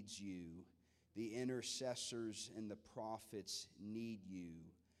nation needs you. The intercessors and the prophets need you.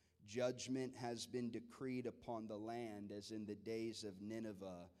 Judgment has been decreed upon the land as in the days of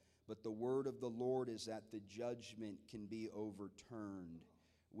Nineveh, but the word of the Lord is that the judgment can be overturned.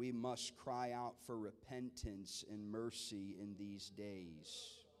 We must cry out for repentance and mercy in these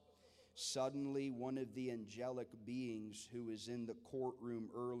days." Suddenly, one of the angelic beings who was in the courtroom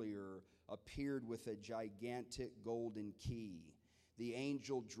earlier appeared with a gigantic golden key. The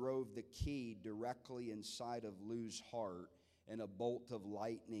angel drove the key directly inside of Lou's heart, and a bolt of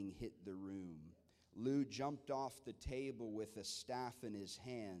lightning hit the room. Lou jumped off the table with a staff in his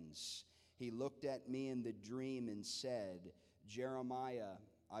hands. He looked at me in the dream and said, "Jeremiah,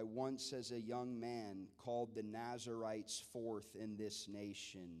 I once as a young man called the Nazarites forth in this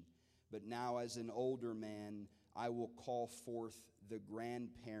nation. But now as an older man, I will call forth the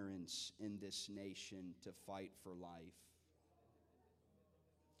grandparents in this nation to fight for life.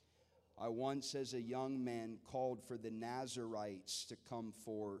 I once as a young man called for the Nazarites to come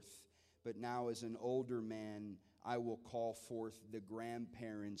forth, but now as an older man, I will call forth the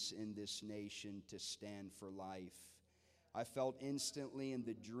grandparents in this nation to stand for life." I felt instantly in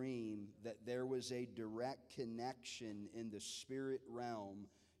the dream that there was a direct connection in the spirit realm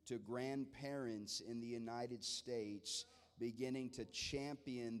to grandparents in the United States beginning to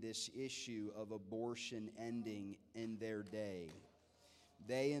champion this issue of abortion ending in their day.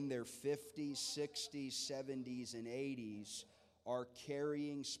 They in their 50s, 60s, 70s, and 80s are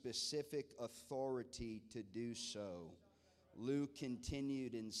carrying specific authority to do so. Luke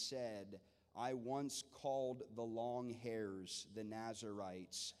continued and said, "I once called the long hairs the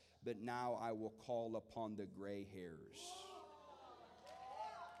Nazarites, but now I will call upon the gray hairs."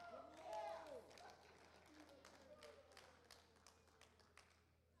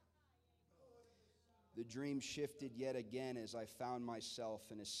 The dream shifted yet again as I found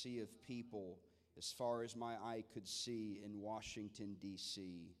myself in a sea of people as far as my eye could see in Washington,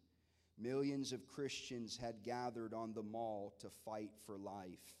 D.C. Millions of Christians had gathered on the mall to fight for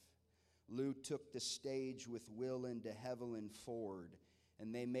life. Lou took the stage with Will and DeHevelin Ford,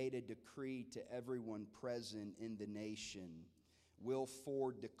 and they made a decree to everyone present in the nation. Will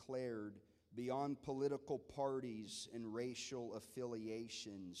Ford declared, "Beyond political parties and racial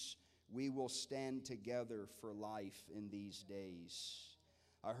affiliations, we will stand together for life in these days."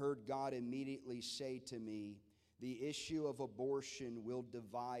 I heard God immediately say to me, "The issue of abortion will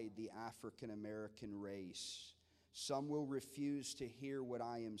divide the African American race. Some will refuse to hear what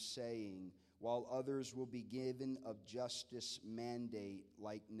I am saying, while others will be given a justice mandate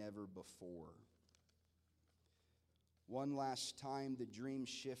like never before." One last time, the dream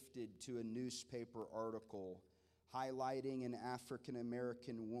shifted to a newspaper article highlighting an African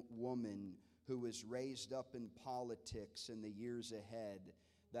American woman who was raised up in politics in the years ahead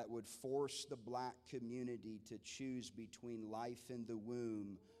that would force the black community to choose between life in the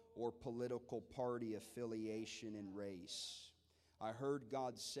womb or political party affiliation and race. I heard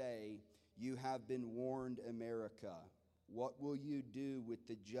God say, "You have been warned, America. What will you do with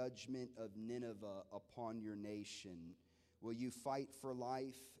the judgment of Nineveh upon your nation? Will you fight for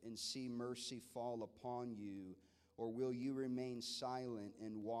life and see mercy fall upon you, or will you remain silent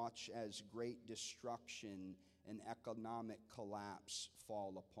and watch as great destruction and economic collapse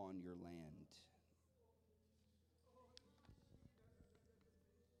fall upon your land?"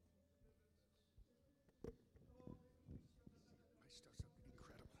 My stuff's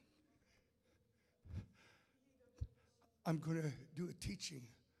incredible. I'm going to do a teaching.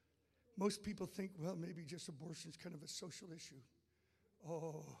 Most people think, well, maybe just abortion is kind of a social issue.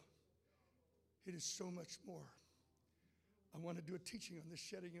 Oh, it is so much more. I want to do a teaching on the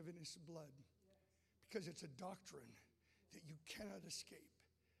shedding of innocent blood because it's a doctrine that you cannot escape.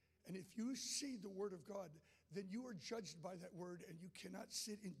 And if you see the word of God, then you are judged by that word, and you cannot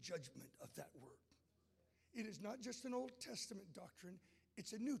sit in judgment of that word. It is not just an Old Testament doctrine,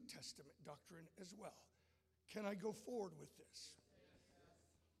 it's a New Testament doctrine as well. Can I go forward with this?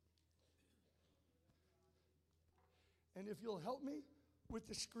 And if you'll help me with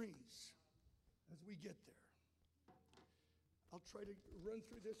the screens as we get there. I'll try to run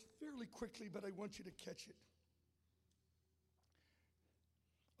through this fairly quickly, but I want you to catch it.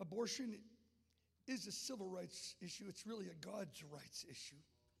 Abortion is a civil rights issue. It's really a God's rights issue.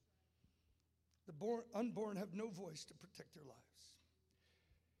 The unborn have no voice to protect their lives.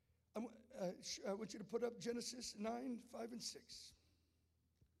 I want you to put up Genesis 9, 5, and 6.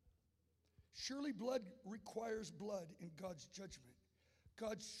 Surely blood requires blood in God's judgment.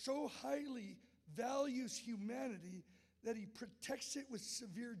 God so highly values humanity that he protects it with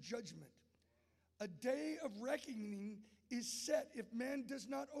severe judgment. A day of reckoning is set if man does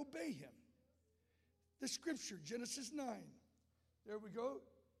not obey him. The scripture, Genesis 9. There we go.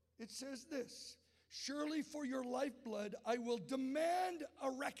 It says this: surely for your lifeblood I will demand a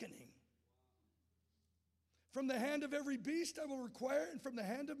reckoning. From the hand of every beast I will require, and from the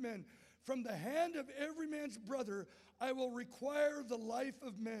hand of men. From the hand of every man's brother I will require the life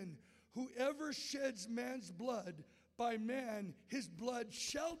of men. Whoever sheds man's blood, by man his blood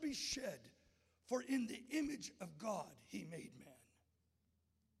shall be shed. For in the image of God he made man.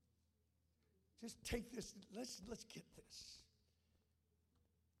 Just take this, let's get this.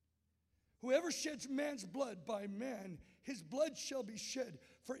 Whoever sheds man's blood, by man his blood shall be shed.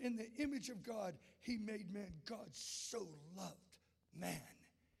 For in the image of God he made man. God so loved man,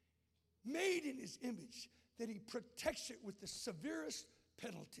 made in his image, that he protects it with the severest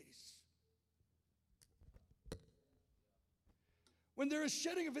penalties. When there is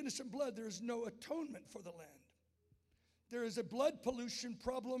shedding of innocent blood, there is no atonement for the land. There is a blood pollution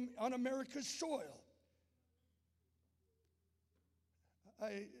problem on America's soil.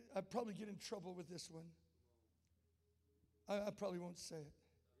 I probably get in trouble with this one. I probably won't say it.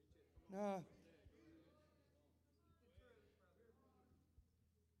 No.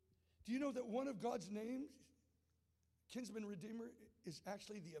 Do you know that one of God's names, Kinsman Redeemer, is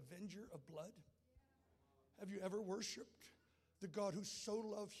actually the Avenger of Blood? Have you ever worshiped the God who so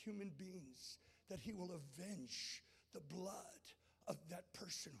loved human beings that he will avenge the blood of that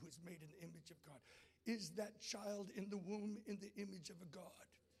person who is made in the image of God? Is that child in the womb in the image of a God?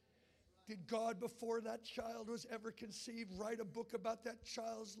 Did God, before that child was ever conceived, write a book about that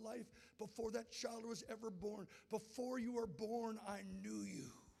child's life? Before that child was ever born? Before you were born, I knew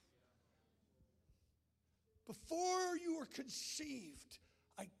you. Before you were conceived,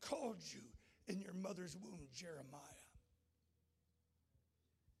 I called you in your mother's womb, Jeremiah.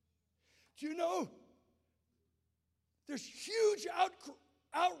 Do you know, there's huge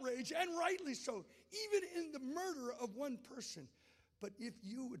outrage, and rightly so, even in the murder of one person. But if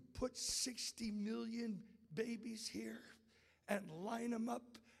you would put 60 million babies here and line them up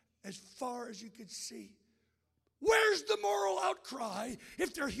as far as you could see, where's the moral outcry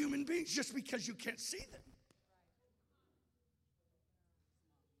if they're human beings just because you can't see them?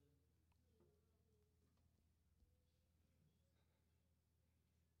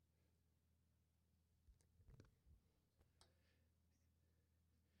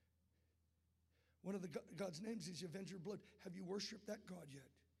 One of God's names is the Avenger of Blood. Have you worshiped that God yet?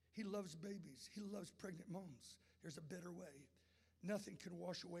 He loves babies. He loves pregnant moms. There's a better way. Nothing can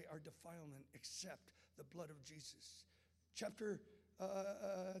wash away our defilement except the blood of Jesus. Chapter,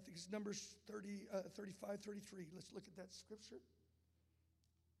 I think it's Numbers 35, 33. Let's look at that scripture.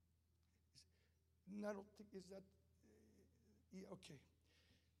 I don't think, is that, yeah, okay.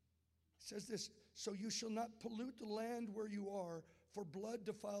 It says this: so you shall not pollute the land where you are, for blood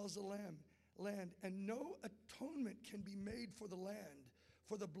defiles the land, and no atonement can be made for the land,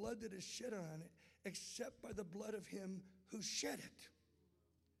 for the blood that is shed on it, except by the blood of him who shed it.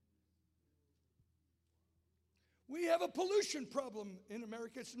 We have a pollution problem in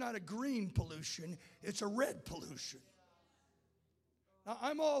America. It's not a green pollution, it's a red pollution. Now,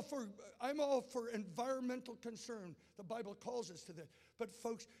 I'm all for environmental concern. The Bible calls us to that. But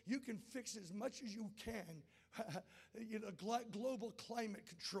folks, you can fix as much as you can, global climate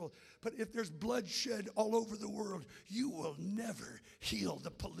control. But if there's bloodshed all over the world, you will never heal the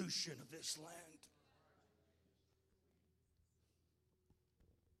pollution of this land.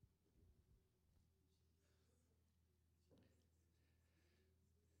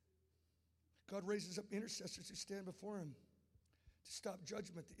 God raises up intercessors to stand before him to stop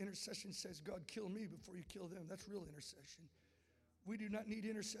judgment. The intercession says, God, kill me before you kill them. That's real intercession. We do not need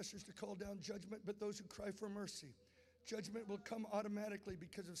intercessors to call down judgment, but those who cry for mercy. Judgment will come automatically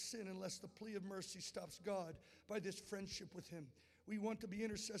because of sin unless the plea of mercy stops God by this friendship with him. We want to be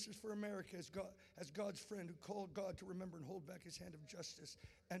intercessors for America as God's friend who called God to remember and hold back his hand of justice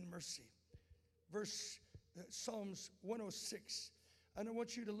and mercy. Psalms 106. And I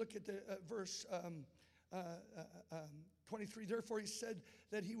want you to look at the verse 23. Therefore he said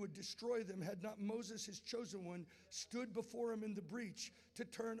that he would destroy them had not Moses, his chosen one, stood before him in the breach to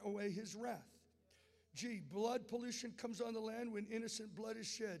turn away his wrath. Blood pollution comes on the land when innocent blood is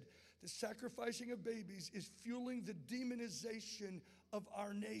shed. The sacrificing of babies is fueling the demonization of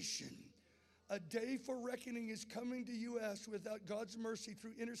our nation. A day for reckoning is coming to U.S. without God's mercy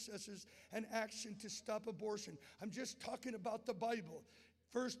through intercessors and action to stop abortion. I'm just talking about the Bible.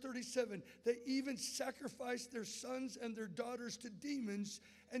 Verse 37, they even sacrificed their sons and their daughters to demons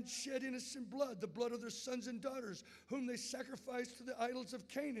and shed innocent blood, the blood of their sons and daughters, whom they sacrificed to the idols of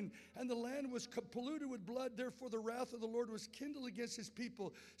Canaan. And the land was polluted with blood. Therefore the wrath of the Lord was kindled against his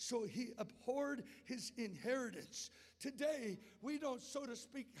people. So he abhorred his inheritance. Today, we don't, so to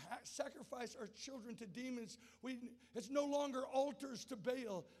speak, sacrifice our children to demons. It's no longer altars to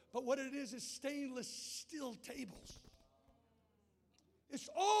Baal, but what it is stainless steel tables. It's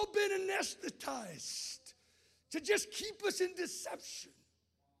all been anesthetized to just keep us in deception.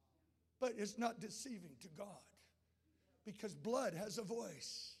 But it's not deceiving to God, because blood has a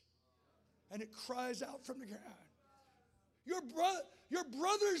voice and it cries out from the ground. Your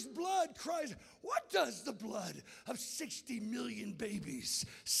brother's blood cries. What does the blood of 60 million babies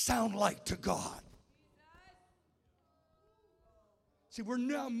sound like to God? See, we're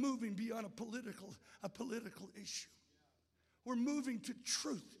now moving beyond a political issue. We're moving to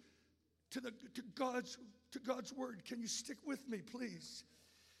truth, to God's word. Can you stick with me, please?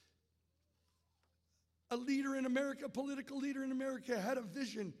 A leader in America, a political leader in America, had a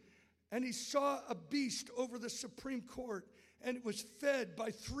vision, and he saw a beast over the Supreme Court, and it was fed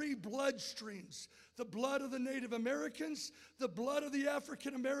by 3 blood streams: the blood of the Native Americans, the blood of the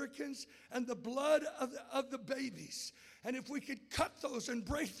African Americans, and the blood of the babies. And if we could cut those and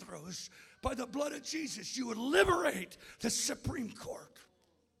break those by the blood of Jesus, you would liberate the Supreme Court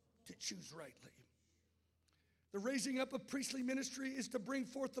to choose rightly. The raising up of priestly ministry is to bring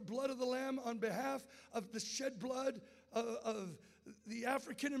forth the blood of the Lamb on behalf of the shed blood of the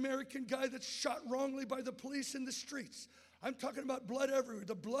African American guy that's shot wrongly by the police in the streets. I'm talking about blood everywhere.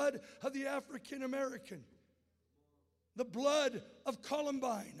 The blood of the African American. The blood of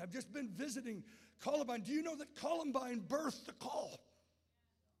Columbine. I've just been visiting Columbine. Do you know that Columbine birthed the call?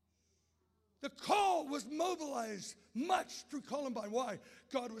 The call was mobilized much through Columbine. Why?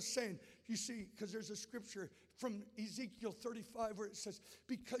 God was saying, you see, because there's a scripture from Ezekiel 35 where it says,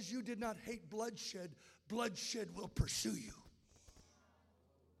 because you did not hate bloodshed, bloodshed will pursue you.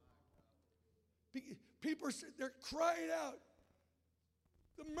 People are sitting there crying out,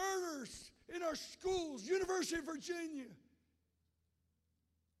 the murders in our schools, University of Virginia,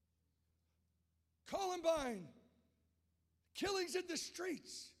 Columbine, killings in the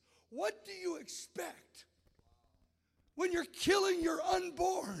streets. What do you expect when you're killing your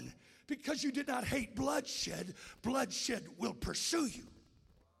unborn? Because you did not hate bloodshed, bloodshed will pursue you.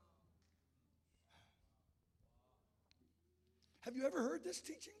 Have you ever heard this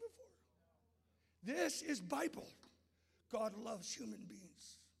teaching before? This is Bible. God loves human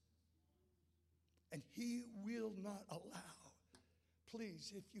beings, and he will not allow.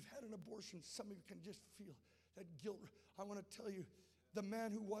 Please, if you've had an abortion, some of you can just feel that guilt. I want to tell you, the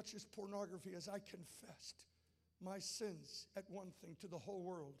man who watches pornography, as I confessed my sins at one thing to the whole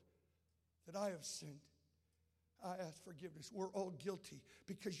world, that I have sinned, I ask forgiveness. We're all guilty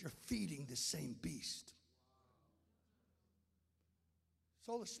because you're feeding the same beast. It's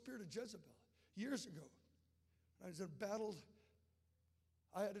all the spirit of Jezebel. Years ago, when I was in a battle,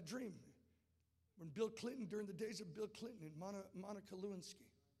 I had a dream. When Bill Clinton, during the days of Bill Clinton and Monica Lewinsky,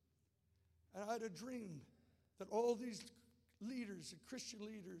 and I had a dream that all these leaders, and Christian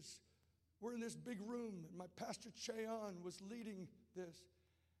leaders, were in this big room, and my pastor Cheon was leading this,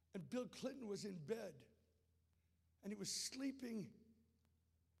 and Bill Clinton was in bed, and he was sleeping,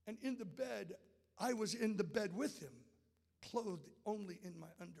 and in the bed, I was in the bed with him, clothed only in my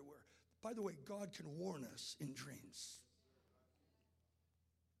underwear. By the way, God can warn us in dreams.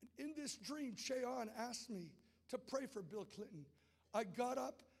 In this dream, Cheon asked me to pray for Bill Clinton. I got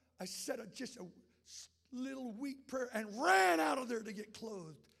up, I said just a little weak prayer and ran out of there to get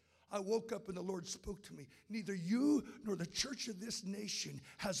clothed. I woke up and the Lord spoke to me. Neither you nor the church of this nation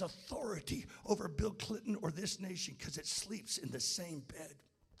has authority over Bill Clinton or this nation because it sleeps in the same bed.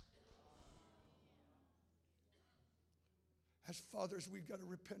 As fathers, we've got to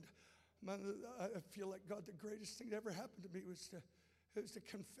repent. I feel like, God, the greatest thing that ever happened to me was to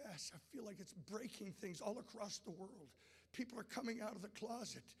confess. I feel like it's breaking things all across the world. People are coming out of the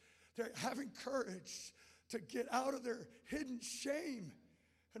closet. They're having courage to get out of their hidden shame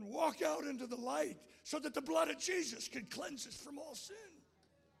and walk out into the light so that the blood of Jesus can cleanse us from all sin.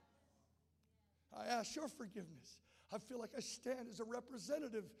 I ask your forgiveness. I feel like I stand as a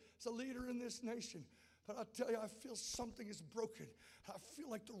representative, as a leader in this nation. But I'll tell you, I feel something is broken. I feel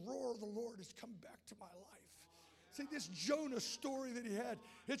like the roar of the Lord has come back to my life. See, this Jonah story that he had,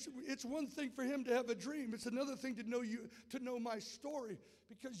 it's one thing for him to have a dream. It's another thing to know my story.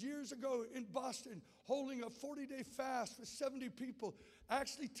 Because years ago in Boston, holding a 40-day fast with 70 people,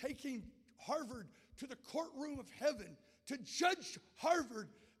 actually taking Harvard to the courtroom of heaven to judge Harvard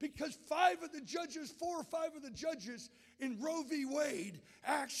because 4 or 5 of the judges in Roe v. Wade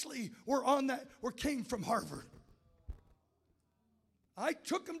actually came from Harvard. I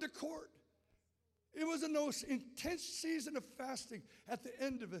took them to court. It was a most intense season of fasting. At the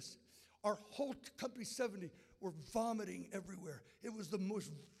end of us, our whole company 70 were vomiting everywhere. It was the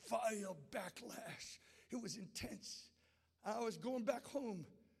most vile backlash. It was intense. I was going back home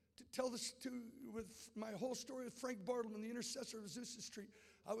to tell this with my whole story of Frank Bartleman, the intercessor of Azusa Street.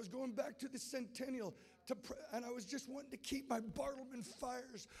 I was going back to the Centennial and I was just wanting to keep my Bartleman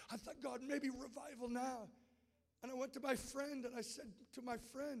fires. I thought, God, maybe revival now. And I went to my friend and I said to my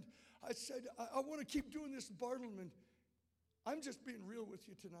friend, I want to keep doing this Bartleman. I'm just being real with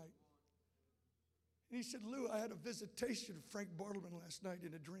you tonight. And he said, Lou, I had a visitation of Frank Bartleman last night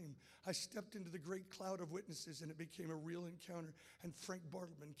in a dream. I stepped into the great cloud of witnesses and it became a real encounter. And Frank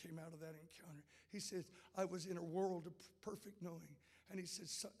Bartleman came out of that encounter. He said, I was in a world of perfect knowing. And he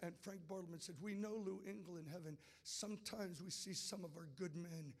said, and Frank Bartleman said, we know, Lou Engle in heaven, sometimes we see some of our good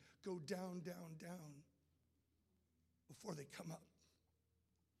men go down, down, down before they come up.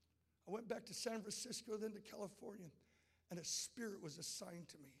 I went back to San Francisco, then to California, and a spirit was assigned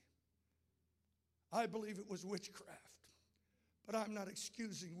to me. I believe it was witchcraft, but I'm not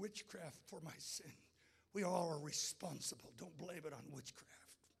excusing witchcraft for my sin. We all are responsible. Don't blame it on witchcraft.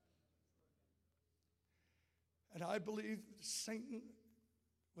 And I believe Satan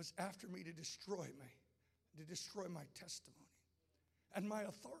was after me to destroy my testimony and my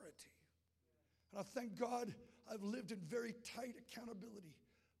authority. And I thank God I've lived in very tight accountability,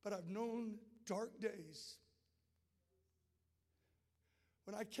 but I've known dark days.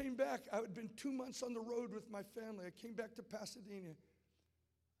 When I came back, I had been 2 months on the road with my family. I came back to Pasadena.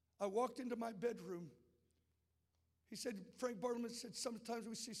 I walked into my bedroom. He said, Frank Bartleman said, sometimes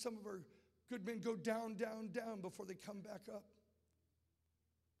we see some of our good men go down, down, down before they come back up.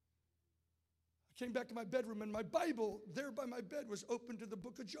 I came back to my bedroom, and my Bible there by my bed was open to the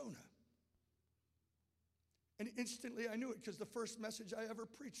book of Jonah. And instantly I knew it because the first message I ever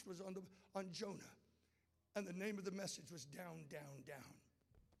preached was on Jonah. And the name of the message was Down, Down, Down.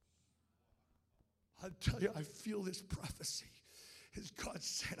 I'll tell you, I feel this prophecy. As God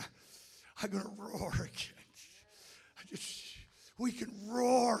said, I'm going to roar again. We can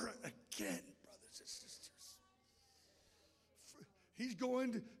roar again, brothers and sisters. He's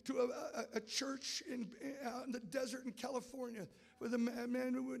going to a church out in the desert in California with a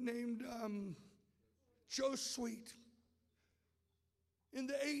man who was named Joe Sweet. In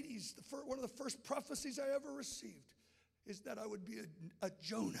the 80s, one of the first prophecies I ever received is that I would be a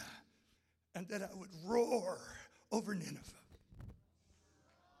Jonah and that I would roar over Nineveh.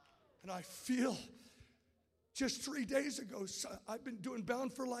 And I feel just 3 days ago, I've been doing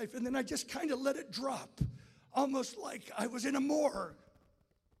Bound for Life, and then I just kind of let it drop, almost like I was in a morgue.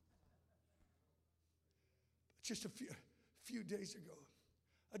 Just a few days ago,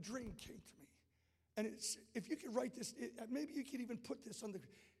 a dream came to me. And if you could write this, maybe you could even put this on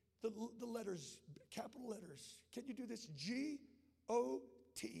the letters, capital letters. Can you do this?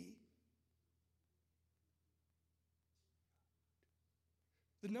 G-O-T.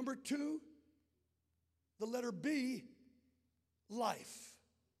 The number 2, the letter B, life.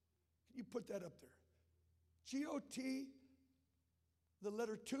 Can you put that up there? G-O-T, the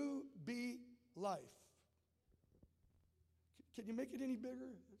letter 2, B, life. Can you make it any bigger?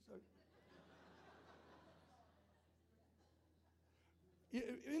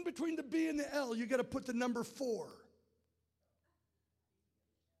 In between the B and the L, you got to put the number 4.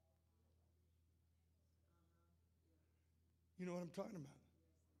 You know what I'm talking about?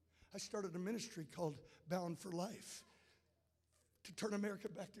 I started a ministry called Bound for Life to turn America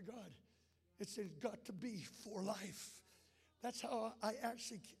back to God. It's got to be for life. That's how I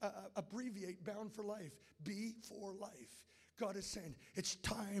actually abbreviate Bound for Life. B for life. God is saying, it's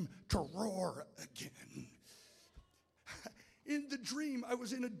time to roar again. In the dream, I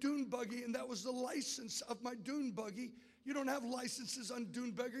was in a dune buggy, and that was the license of my dune buggy. You don't have licenses on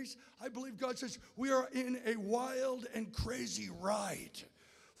dune buggies. I believe God says we are in a wild and crazy ride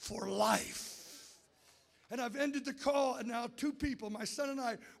for life. And I've ended the call, and now 2 people, my son and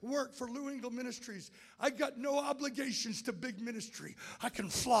I, work for Lou Engle Ministries. I got no obligations to big ministry. I can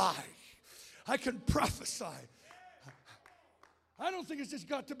fly. I can prophesy. I don't think it's just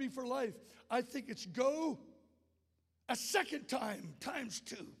got to be for life. I think it's go a second time, times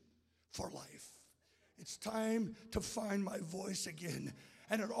 2, for life. It's time to find my voice again.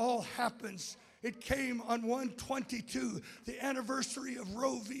 And it all happens It came on 1/22, the anniversary of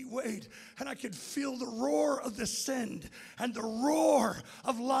Roe v. Wade, and I could feel the roar of the send and the roar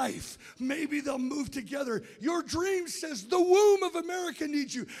of life. Maybe they'll move together. Your dream says the womb of America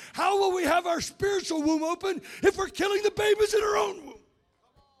needs you. How will we have our spiritual womb open if we're killing the babies in our own womb?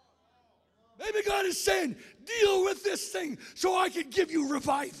 Maybe God is saying, deal with this thing so I can give you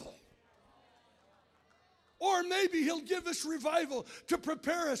revival. Or maybe he'll give us revival to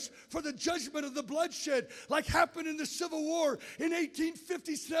prepare us for the judgment of the bloodshed, like happened in the Civil War in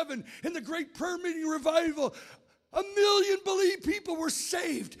 1857 in the Great Prayer Meeting Revival. 1 million people were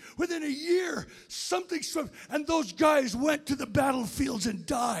saved within a year. And those guys went to the battlefields and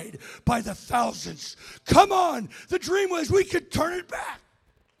died by the thousands. Come on, the dream was we could turn it back.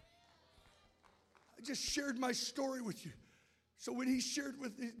 I just shared my story with you. So when he shared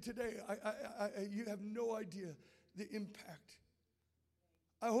with me today, you have no idea the impact.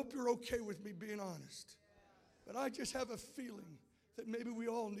 I hope you're okay with me being honest. But I just have a feeling that maybe we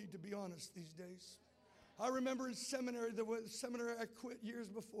all need to be honest these days. I remember in seminary, the seminary I quit years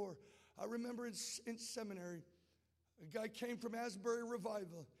before. I remember in seminary, a guy came from Asbury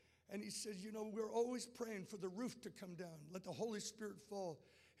Revival, and he says, we're always praying for the roof to come down, let the Holy Spirit fall.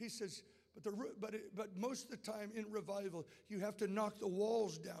 He says, but most of the time in revival, you have to knock the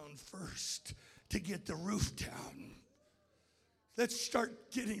walls down first to get the roof down. Let's start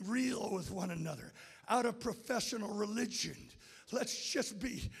getting real with one another. Out of professional religion,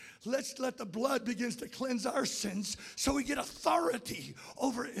 let's let the blood begins to cleanse our sins so we get authority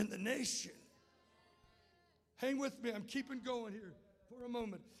over it in the nation. Hang with me, I'm keeping going here for a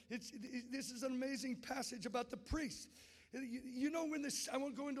moment. This is an amazing passage about the priests. I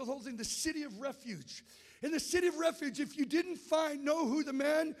won't go into the whole thing, the city of refuge. In the city of refuge, if you didn't know who the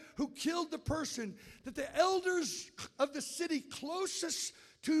man who killed the person, that the elders of the city closest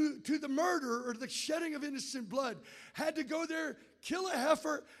to the murder or the shedding of innocent blood had to go there, kill a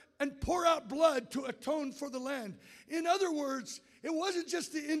heifer, and pour out blood to atone for the land. In other words, it wasn't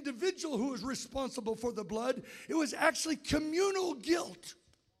just the individual who was responsible for the blood. It was actually communal guilt.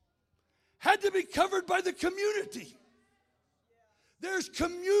 Had to be covered by the community. There's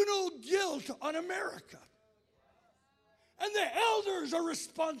communal guilt on America. And the elders are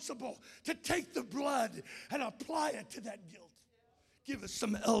responsible to take the blood and apply it to that guilt. Give us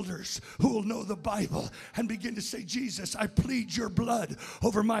some elders who will know the Bible and begin to say, Jesus, I plead your blood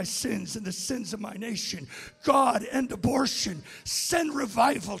over my sins and the sins of my nation. God, end abortion. Send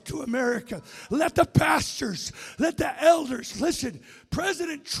revival to America. Let the pastors, let the elders. Listen,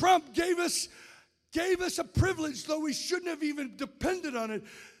 President Trump gave us a privilege, though we shouldn't have even depended on it,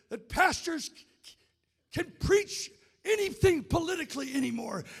 that pastors can preach anything politically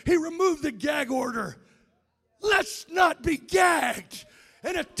anymore. He removed the gag order. Let's not be gagged.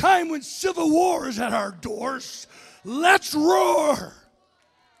 In a time when civil war is at our doors, let's roar.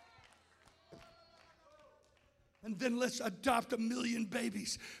 And then let's adopt 1 million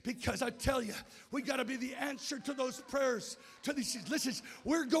babies, because I tell you, we got to be the answer to those prayers. To these, listen,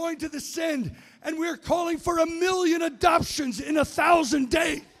 we're going to the send, and we're calling for 1 million adoptions in 1,000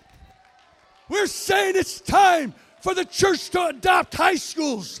 days. We're saying it's time for the church to adopt high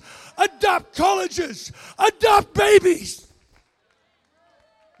schools, adopt colleges, adopt babies.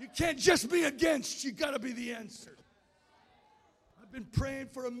 You can't just be against, you got to be the answer. I've been praying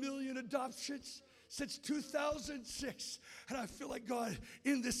for 1 million adoptions since 2006, and I feel like God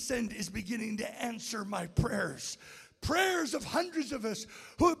in the send is beginning to answer my prayers. Prayers of hundreds of us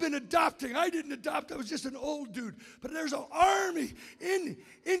who have been adopting. I didn't adopt, I was just an old dude. But there's an army in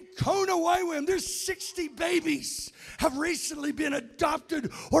Kona, Wyoming. There's 60 babies have recently been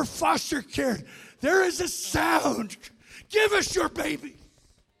adopted or foster cared. There is a sound. Give us your baby.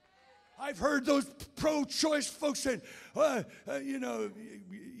 I've heard those pro-choice folks saying,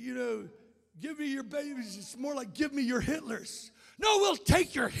 give me your babies. It's more like give me your Hitlers. No, we'll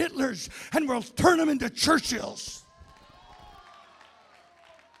take your Hitlers and we'll turn them into Churchills.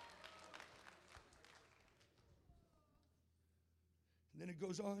 And then it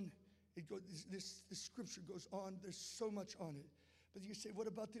goes on. This scripture goes on. There's so much on it. But you say, what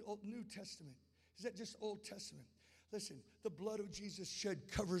about the New Testament? Is that just Old Testament? Listen, the blood of Jesus shed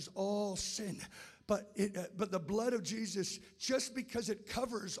covers all sin. But the blood of Jesus, just because it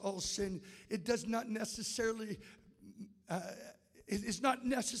covers all sin, it does not necessarily, it is not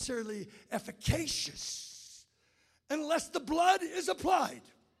necessarily efficacious unless the blood is applied.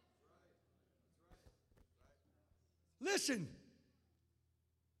 Listen,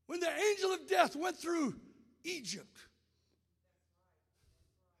 when the angel of death went through Egypt,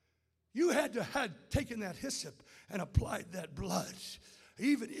 you had to have taken that hyssop and applied that blood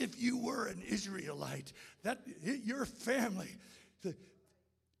even if you were an Israelite, that your family,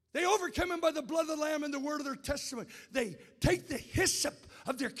 they overcome him by the blood of the Lamb and the word of their testimony. They take the hyssop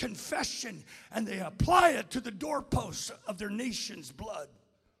of their confession and they apply it to the doorposts of their nation's blood.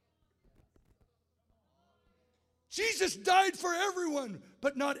 Jesus died for everyone,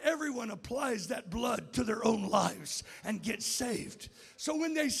 but not everyone applies that blood to their own lives and gets saved. So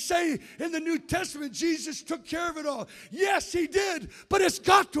when they say in the New Testament, Jesus took care of it all, yes, he did, but it's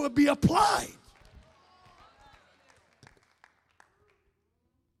got to be applied.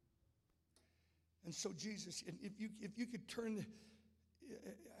 And so Jesus, if you could turn,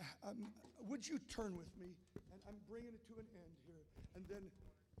 would you turn with me? And I'm bringing it to an end here. And then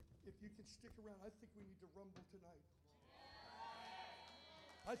if you can stick around, I think we need to rumble tonight.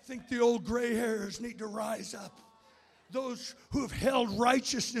 I think the old gray hairs need to rise up. Those who have held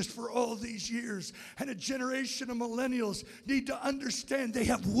righteousness for all these years, and a generation of millennials need to understand they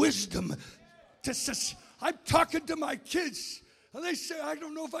have wisdom. I'm talking to my kids, and they say, I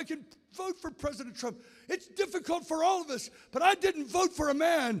don't know if I can vote for President Trump. It's difficult for all of us, but I didn't vote for a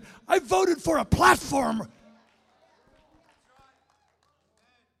man. I voted for a platform.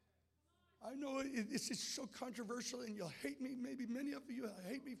 I know this is so controversial and you'll hate me. Maybe many of you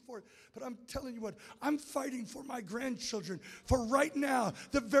hate me for it. But I'm telling you what, I'm fighting for my grandchildren. For right now,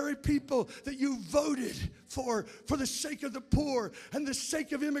 the very people that you voted for the sake of the poor and the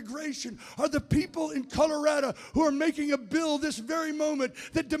sake of immigration, are the people in Colorado who are making a bill this very moment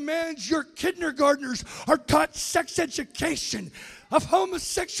that demands your kindergartners are taught sex education of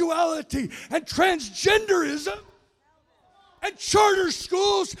homosexuality and transgenderism. And charter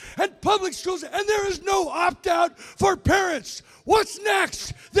schools and public schools, and there is no opt-out for parents. What's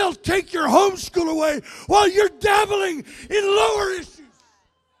next? They'll take your homeschool away while you're dabbling in lower issues.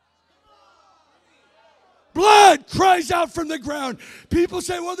 Blood cries out from the ground. People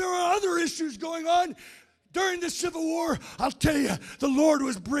say, well, there are other issues going on. During the Civil War, I'll tell you, the Lord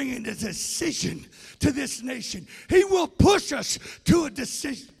was bringing a decision to this nation. He will push us to a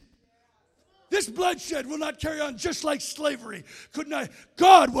decision. This bloodshed will not carry on just like slavery could not.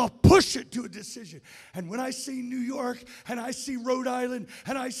 God will push it to a decision. And when I see New York and I see Rhode Island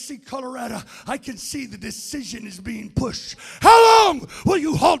and I see Colorado, I can see the decision is being pushed. How long will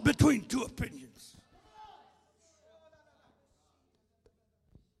you hold between two opinions?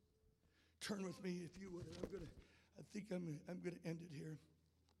 Turn with me if you would. I think I'm going to end it here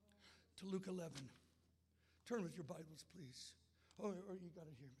to Luke 11. Turn with your Bibles, please. Or you got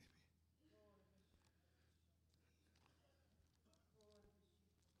it here maybe.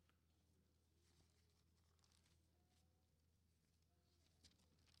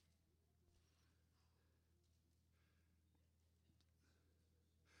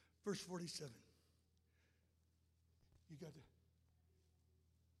 Verse 47. You got it?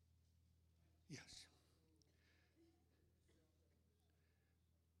 Yes.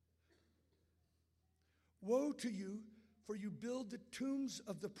 Woe to you, for you build the tombs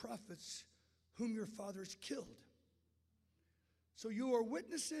of the prophets whom your fathers killed. So you are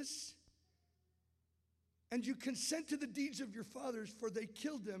witnesses, and you consent to the deeds of your fathers, for they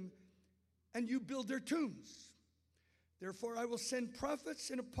killed them, and you build their tombs. Therefore, I will send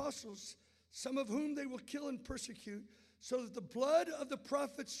prophets and apostles, some of whom they will kill and persecute, so that the blood of the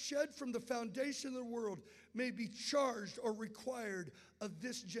prophets shed from the foundation of the world may be charged or required of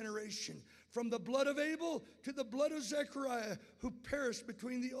this generation. From the blood of Abel to the blood of Zechariah, who perished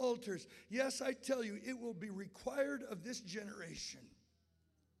between the altars. Yes, I tell you, it will be required of this generation.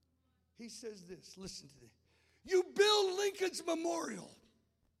 He says this, listen to this. You build Lincoln's memorial.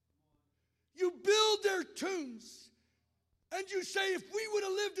 You build their tombs. And you say, if we would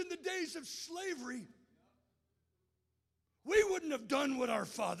have lived in the days of slavery, we wouldn't have done what our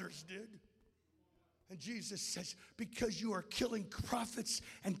fathers did. And Jesus says, because you are killing prophets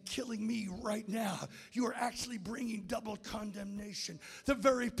and killing me right now, you are actually bringing double condemnation. The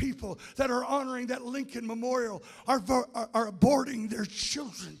very people that are honoring that Lincoln Memorial are aborting their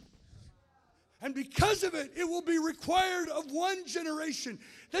children. And because of it, it will be required of one generation.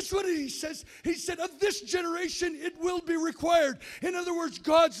 That's what he says. He said, of this generation, it will be required. In other words,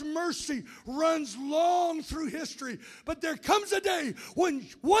 God's mercy runs long through history. But there comes a day when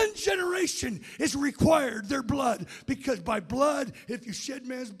one generation is required their blood. Because by blood, if you shed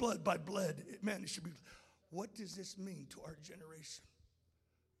man's blood, by blood, man, it should be. What does this mean to our generation?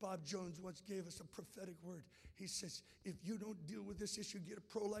 Bob Jones once gave us a prophetic word. He says, if you don't deal with this issue, get a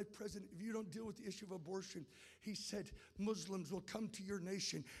pro-life president. If you don't deal with the issue of abortion, he said, Muslims will come to your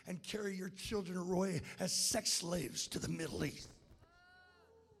nation and carry your children away as sex slaves to the Middle East.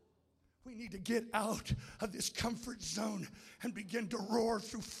 We need to get out of this comfort zone and begin to roar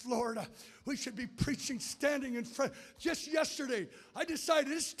through Florida. We should be preaching standing in front. Just yesterday, I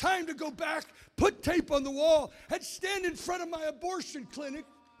decided it's time to go back, put tape on the wall, and stand in front of my abortion clinic.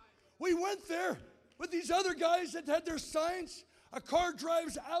 We went there with these other guys that had their signs. A car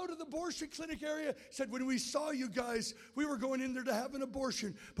drives out of the abortion clinic area, said, when we saw you guys, we were going in there to have an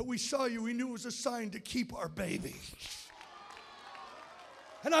abortion, but we saw you, we knew it was a sign to keep our baby.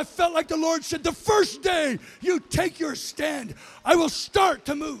 And I felt like the Lord said, the first day you take your stand, I will start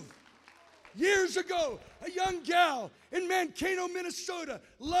to move. Years ago, a young gal in Mankato, Minnesota,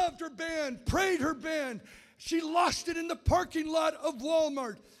 loved her band, prayed her band. She lost it in the parking lot of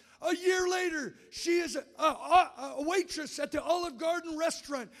Walmart. A year later, she is a waitress at the Olive Garden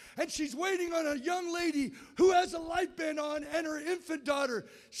restaurant, and she's waiting on a young lady who has a light band on and her infant daughter.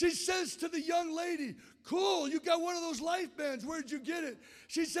 She says to the young lady, cool, you got one of those light bands. Where'd you get it?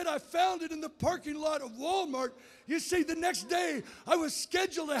 She said, I found it in the parking lot of Walmart. You see, the next day, I was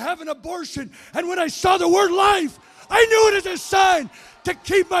scheduled to have an abortion, and when I saw the word life, I knew it as a sign to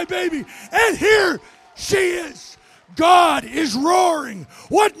keep my baby. And here she is. God is roaring.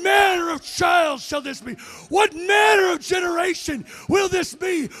 What manner of child shall this be? What manner of generation will this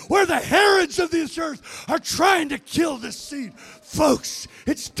be where the Herods of this earth are trying to kill this seed? Folks,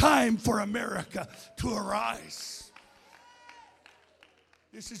 it's time for America to arise.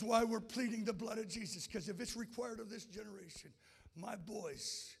 This is why we're pleading the blood of Jesus, because if it's required of this generation, my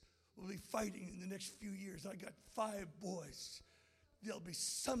boys will be fighting in the next few years. I got 5 boys. They'll be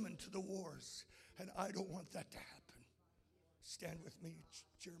summoned to the wars, and I don't want that to happen. Stand with me.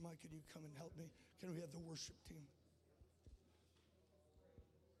 Jeremiah, can you come and help me? Can we have the worship team?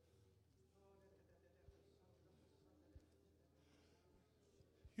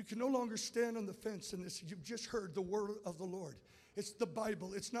 You can no longer stand on the fence in this. You've just heard the word of the Lord. It's the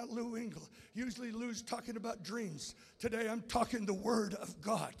Bible. It's not Lou Engle. Usually Lou's talking about dreams. Today I'm talking the word of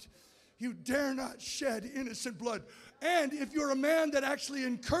God. You dare not shed innocent blood. And if you're a man that actually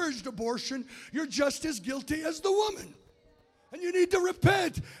encouraged abortion, you're just as guilty as the woman. And you need to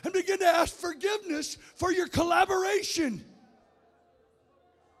repent and begin to ask forgiveness for your collaboration.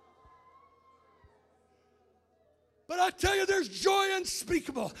 But I tell you, there's joy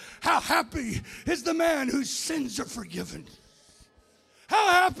unspeakable. How happy is the man whose sins are forgiven?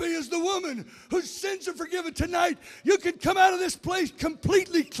 How happy is the woman whose sins are forgiven? Tonight, you can come out of this place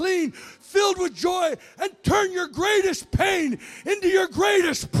completely clean, filled with joy, and turn your greatest pain into your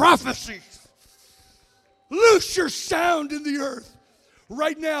greatest prophecy. Loose your sound in the earth.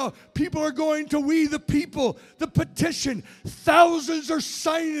 Right now, people are going to We the People, the petition. Thousands are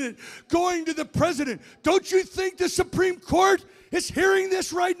signing it, going to the president. Don't you think the Supreme Court is hearing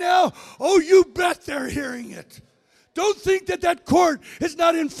this right now? Oh, you bet they're hearing it. Don't think that that court is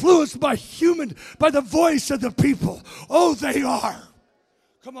not influenced by the voice of the people. Oh, they are.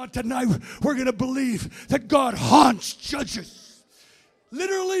 Come on, tonight we're going to believe that God haunts judges.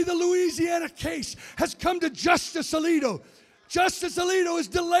 Literally, the Louisiana case has come to Justice Alito. Justice Alito has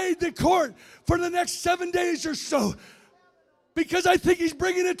delayed the court for the next 7 days or so because I think he's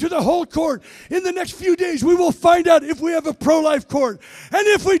bringing it to the whole court. In the next few days, we will find out if we have a pro-life court. And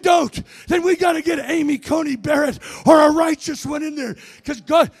if we don't, then we got to get Amy Coney Barrett or a righteous one in there. Because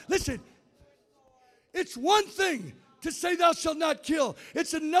God, listen, it's one thing to say thou shalt not kill.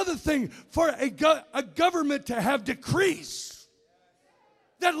 It's another thing for a government to have decrees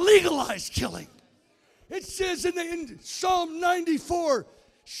that legalize killing. It says in Psalm 94,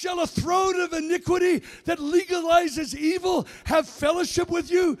 shall a throne of iniquity that legalizes evil have fellowship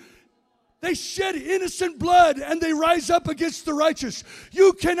with you? They shed innocent blood and they rise up against the righteous.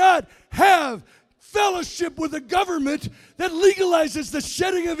 You cannot have fellowship with a government that legalizes the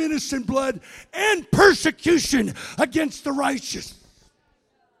shedding of innocent blood and persecution against the righteous.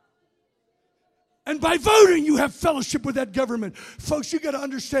 And by voting, you have fellowship with that government. Folks, you got to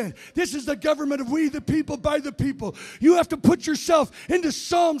understand, this is the government of we the people, by the people. You have to put yourself into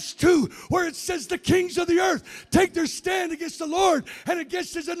Psalms 2, where it says the kings of the earth take their stand against the Lord and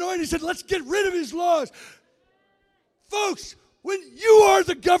against his anointed. He said, let's get rid of his laws. Folks, when you are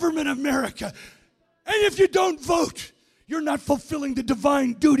the government of America, and if you don't vote, you're not fulfilling the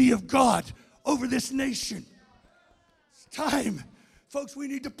divine duty of God over this nation. It's time. Folks, we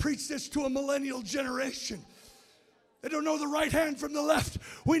need to preach this to a millennial generation. They don't know the right hand from the left.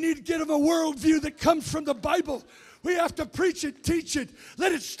 We need to give them a worldview that comes from the Bible. We have to preach it, teach it.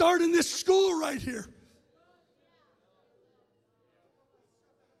 Let it start in this school right here.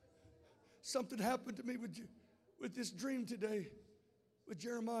 Something happened to me with this dream today with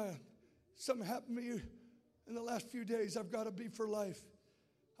Jeremiah. Something happened to me in the last few days. I've got to be for life.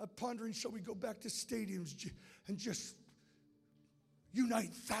 I'm pondering, shall we go back to stadiums and just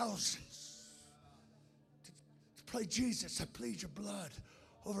unite thousands to play Jesus, I plead your blood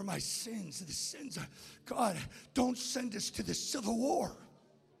over my sins and the sins of God. Don't send us to the Civil War.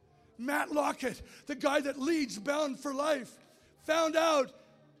 Matt Lockett, the guy that leads Bound for Life, found out,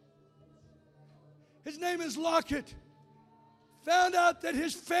 his name is Lockett, found out that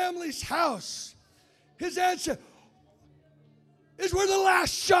his family's house, his ancestor, is where the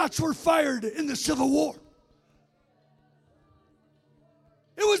last shots were fired in the Civil War.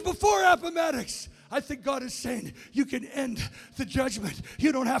 It was before Appomattox. I think God is saying you can end the judgment.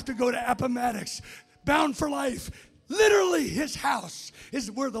 You don't have to go to Appomattox. Bound for Life, literally his house is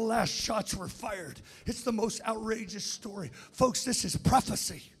where the last shots were fired. It's the most outrageous story. Folks, this is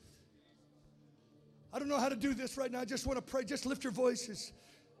prophecy. I don't know how to do this right now. I just want to pray. Just lift your voices.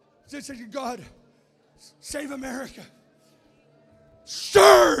 Just say, God, save America.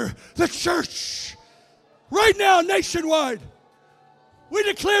 Stir the church right now nationwide. We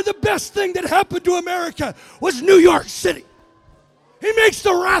declare the best thing that happened to America was New York City. He makes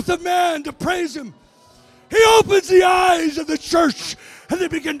the wrath of man to praise him. He opens the eyes of the church and they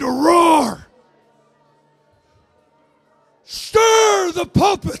begin to roar. Stir the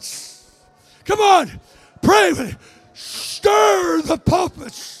pulpits. Come on, pray with me. Stir the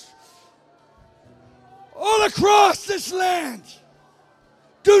pulpits all across this land.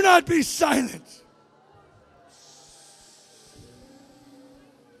 Do not be silent.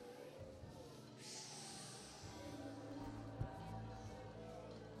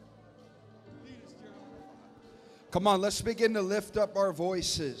 Come on, let's begin to lift up our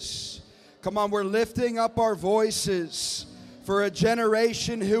voices. Come on, we're lifting up our voices for a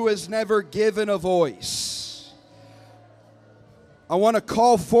generation who has never given a voice. I want to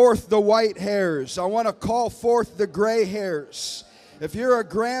call forth the white hairs. I want to call forth the gray hairs. If you're a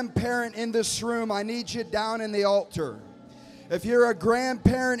grandparent in this room, I need you down in the altar. If you're a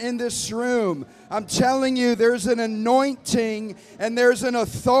grandparent in this room, I'm telling you there's an anointing and there's an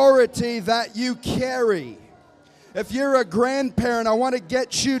authority that you carry. If you're a grandparent, I want to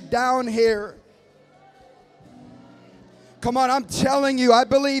get you down here. Come on, I'm telling you, I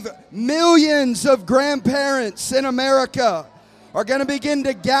believe millions of grandparents in America are going to begin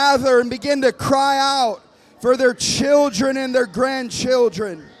to gather and begin to cry out for their children and their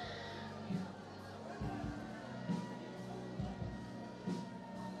grandchildren.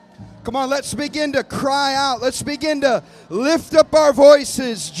 Come on, let's begin to cry out. Let's begin to lift up our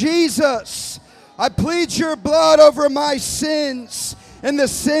voices. Jesus, I plead your blood over my sins and the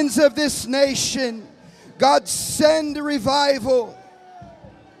sins of this nation. God, send revival.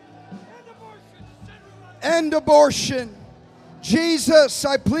 End abortion. Jesus,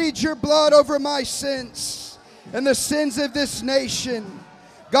 I plead your blood over my sins and the sins of this nation.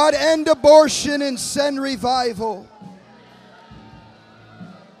 God, end abortion and send revival.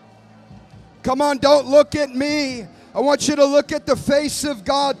 Come on, don't look at me. I want you to look at the face of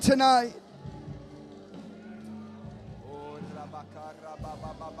God tonight.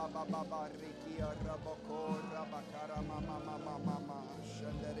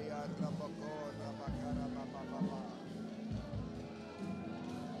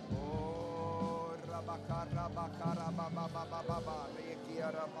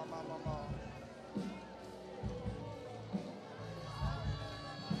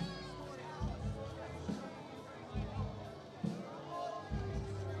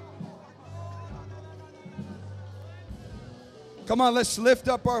 Come on, let's lift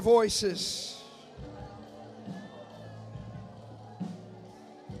up our voices.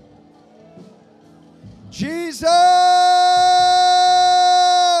 Jesus!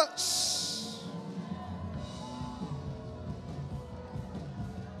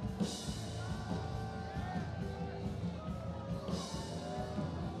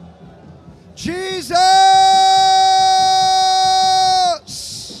 Jesus!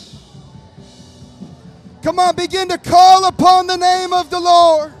 Come on, begin to call upon the name of the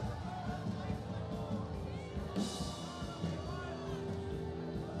Lord.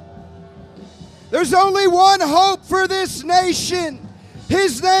 There's only one hope for this nation.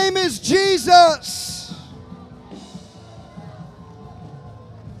 His name is Jesus.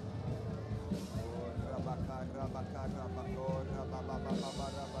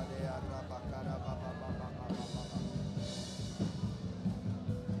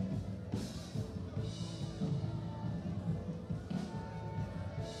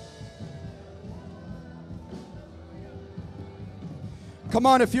 Come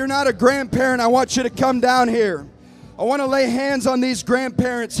on, if you're not a grandparent, I want you to come down here. I want to lay hands on these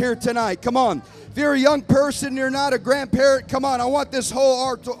grandparents here tonight. Come on. If you're a young person and you're not a grandparent, come on, I want this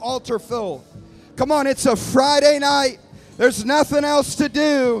whole altar full. Come on, it's a Friday night. There's nothing else to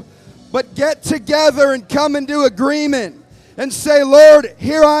do but get together and come into agreement and say, Lord,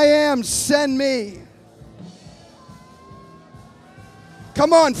 here I am, send me.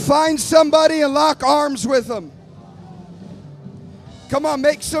 Come on, find somebody and lock arms with them. Come on,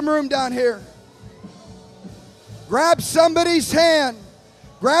 make some room down here. Grab somebody's hand.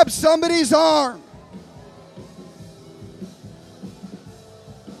 Grab somebody's arm.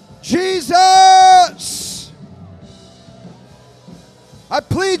 Jesus, I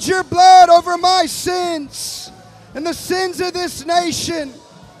plead your blood over my sins and the sins of this nation.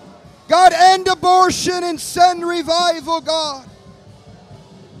 God, end abortion and send revival, God.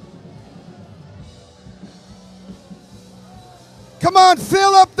 Come on,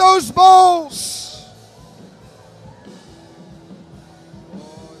 fill up those bowls.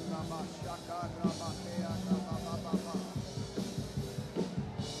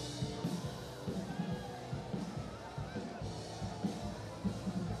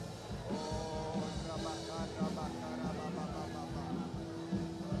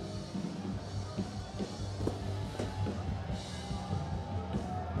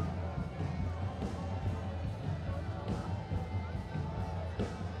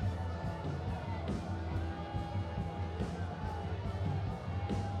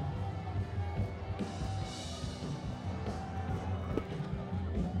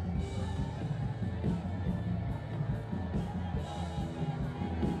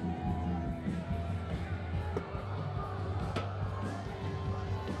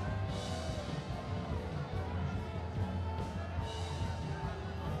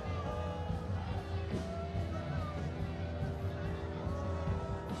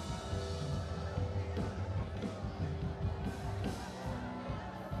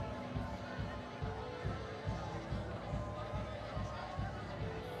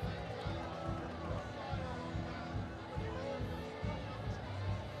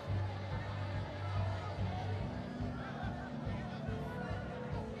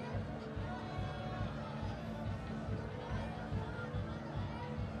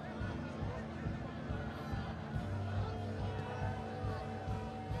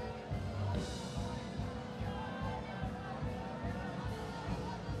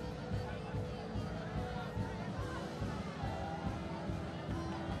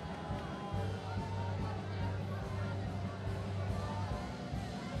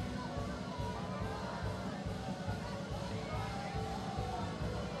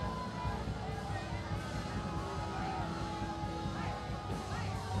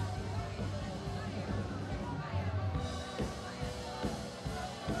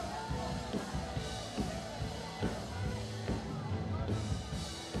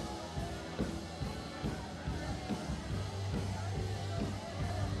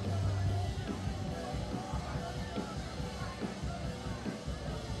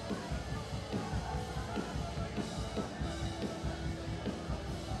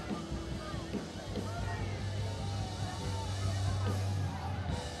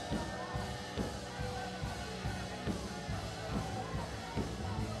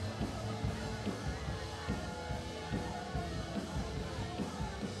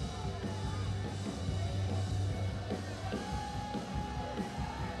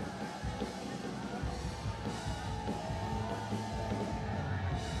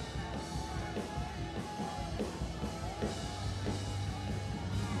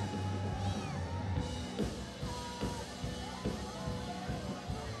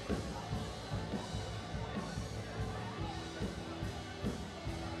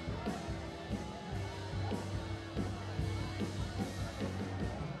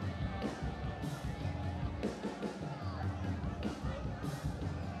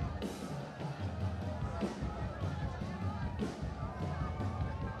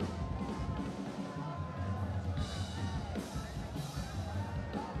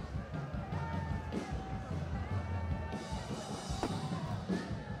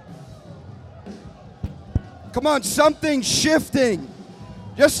 Come on, something's shifting.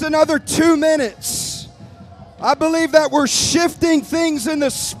 Just another 2 minutes. I believe that we're shifting things in the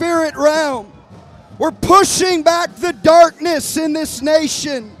spirit realm. We're pushing back the darkness in this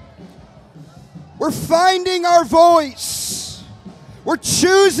nation. We're finding our voice. We're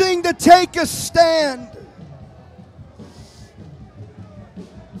choosing to take a stand.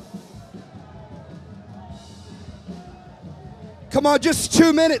 Come on, just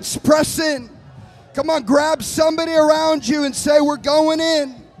 2 minutes. Press in. Come on, grab somebody around you and say, we're going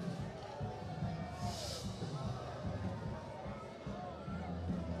in.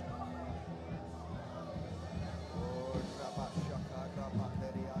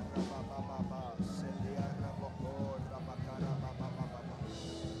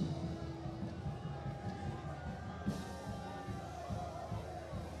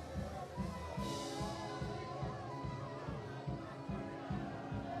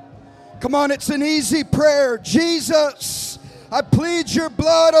 Come on, it's an easy prayer. Jesus, I plead your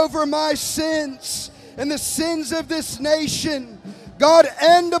blood over my sins and the sins of this nation. God,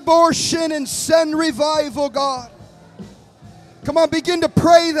 end abortion and send revival, God. Come on, begin to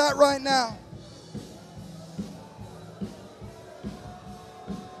pray that right now.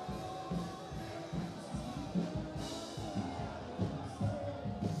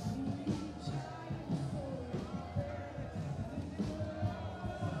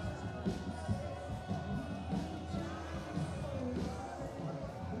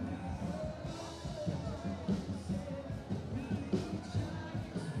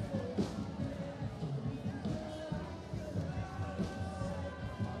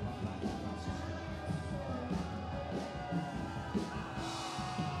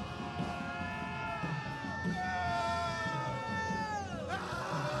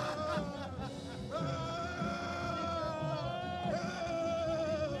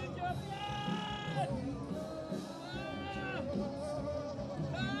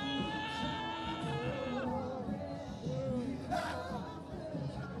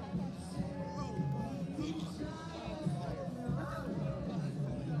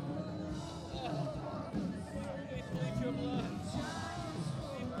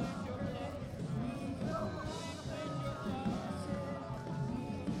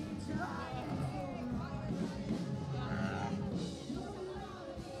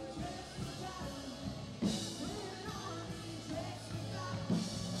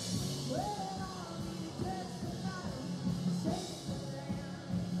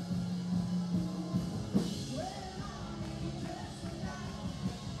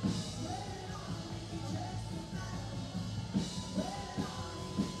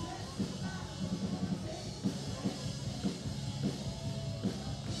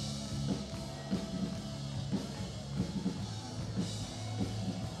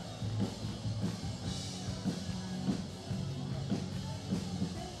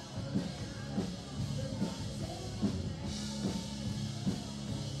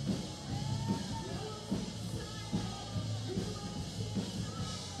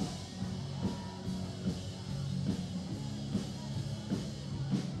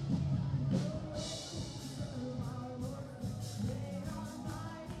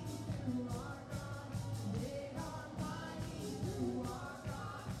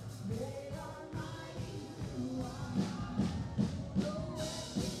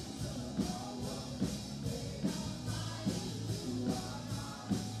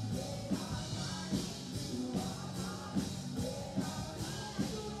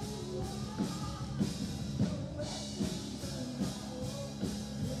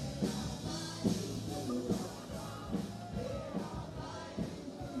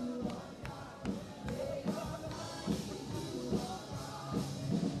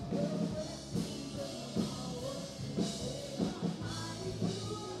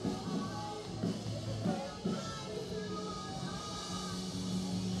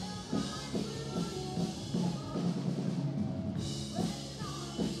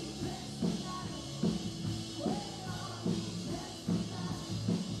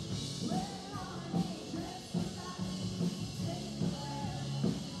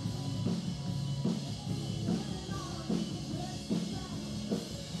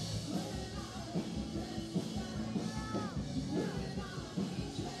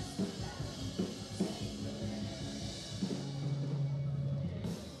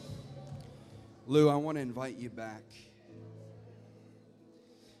 Lou, I want to invite you back.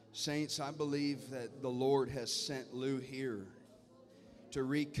 Saints, I believe that the Lord has sent Lou here to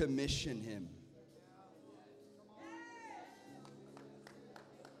recommission him.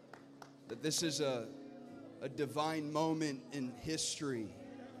 That this is a divine moment in history.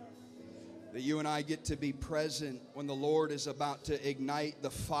 That you and I get to be present when the Lord is about to ignite the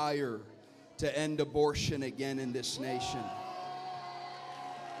fire to end abortion again in this nation.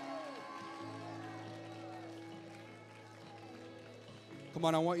 Come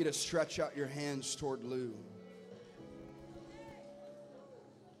on, I want you to stretch out your hands toward Lou.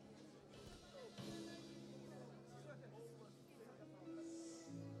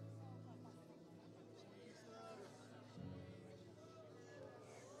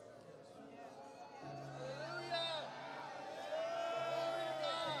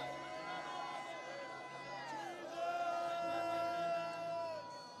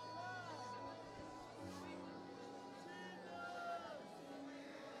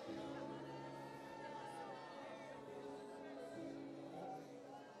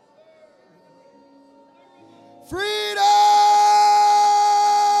 Freedom!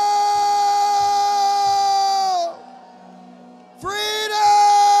 Freedom!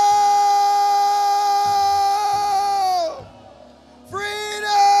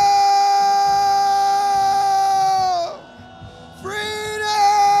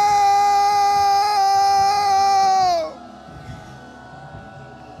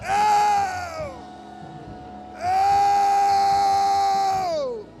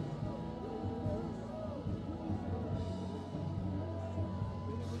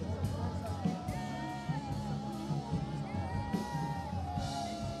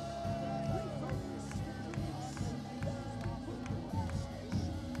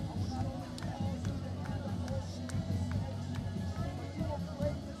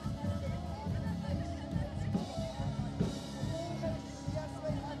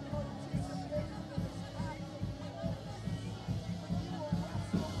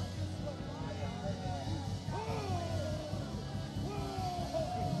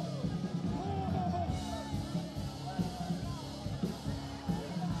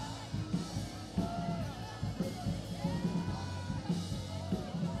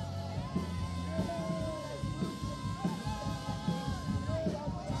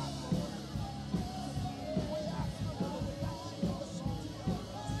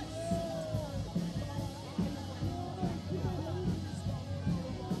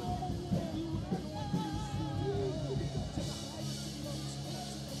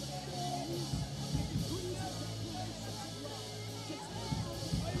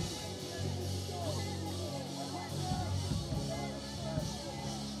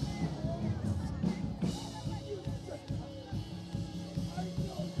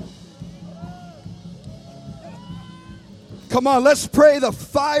 Come on, let's pray the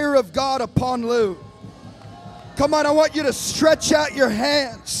fire of God upon Lou. Come on, I want you to stretch out your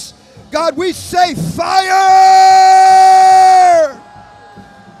hands. God, we say fire!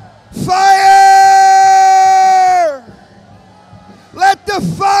 Fire! Let the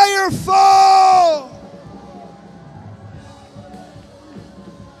fire fall!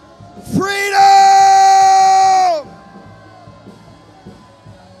 Freedom!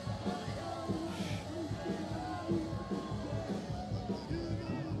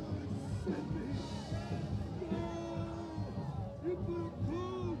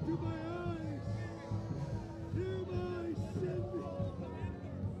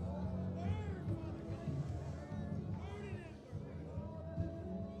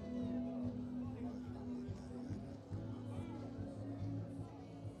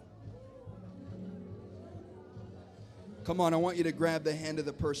 Come on, I want you to grab the hand of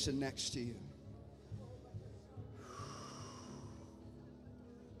the person next to you.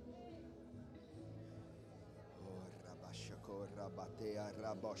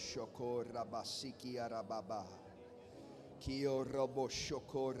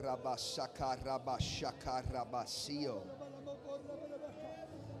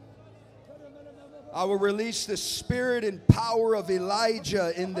 I will release the spirit and power of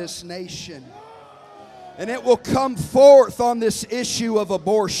Elijah in this nation. And it will come forth on this issue of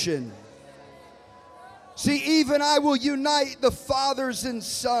abortion. See, even I will unite the fathers and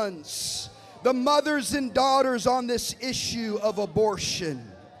sons, the mothers and daughters on this issue of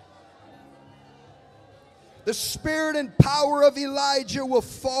abortion. The spirit and power of Elijah will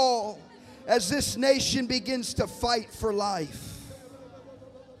fall as this nation begins to fight for life.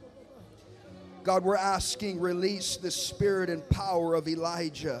 God, we're asking, release the spirit and power of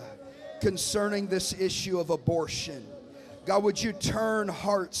Elijah concerning this issue of abortion. God, would you turn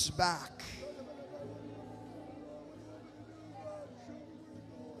hearts back?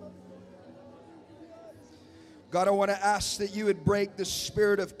 God, I want to ask that you would break the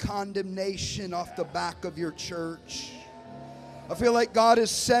spirit of condemnation off the back of your church. I feel like God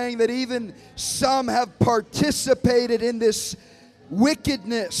is saying that even some have participated in this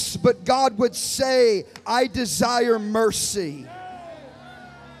wickedness, but God would say, I desire mercy.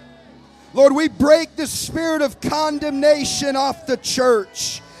 Lord, we break the spirit of condemnation off the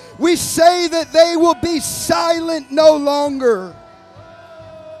church. We say that they will be silent no longer.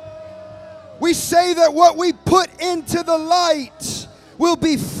 We say that what we put into the light will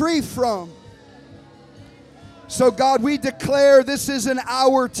be free from. So God, we declare this is an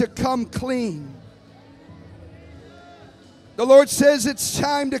hour to come clean. The Lord says it's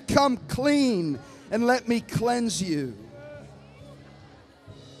time to come clean and let me cleanse you.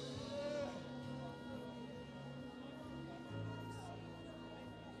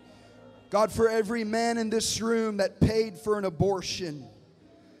 God, for every man in this room that paid for an abortion,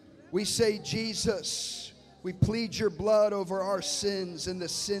 we say, Jesus, we plead your blood over our sins and the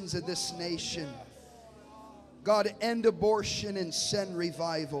sins of this nation. God, end abortion and send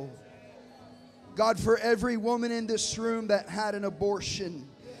revival. God, for every woman in this room that had an abortion,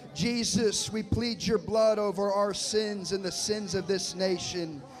 Jesus, we plead your blood over our sins and the sins of this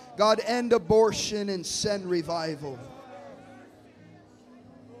nation. God, end abortion and send revival.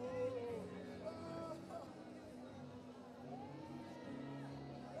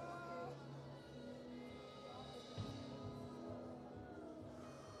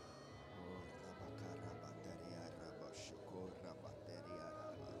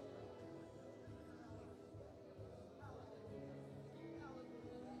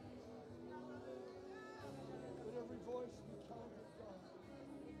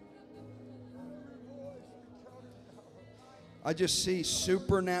 I just see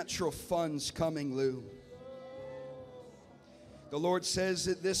supernatural funds coming, Lou. The Lord says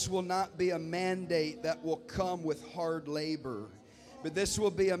that this will not be a mandate that will come with hard labor, but this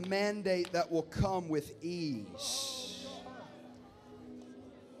will be a mandate that will come with ease.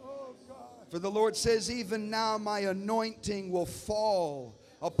 For the Lord says, even now my anointing will fall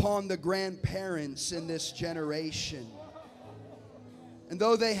upon the grandparents in this generation. And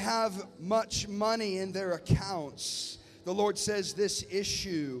though they have much money in their accounts, the Lord says this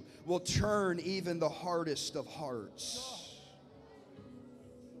issue will turn even the hardest of hearts.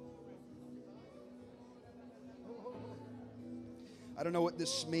 I don't know what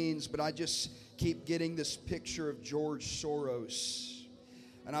this means, but I just keep getting this picture of George Soros.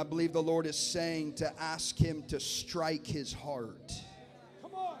 And I believe the Lord is saying to ask him to strike his heart.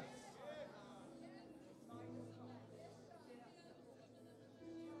 Come on.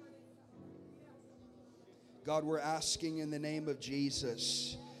 God, we're asking in the name of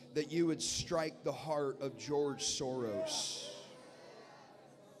Jesus that you would strike the heart of George Soros.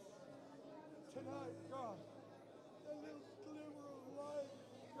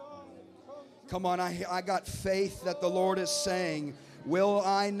 Come on, I got faith that the Lord is saying, will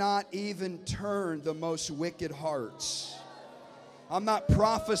I not even turn the most wicked hearts? I'm not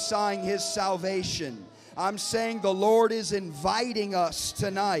prophesying His salvation. I'm saying the Lord is inviting us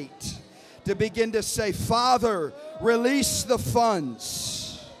tonight to begin to say, Father, release the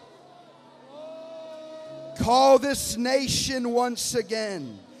funds. Call this nation once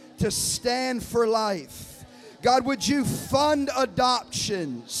again to stand for life. God, would you fund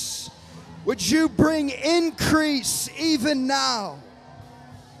adoptions? Would you bring increase even now?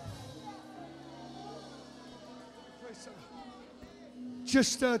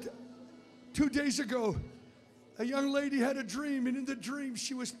 Just 2 days ago, a young lady had a dream, and in the dream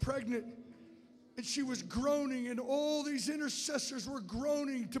she was pregnant, and she was groaning, and all these intercessors were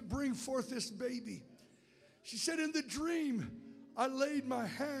groaning to bring forth this baby. She said, in the dream, I laid my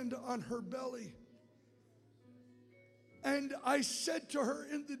hand on her belly, and I said to her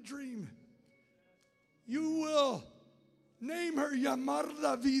in the dream, you will name her Llamar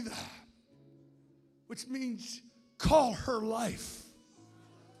la Vida, which means call her life.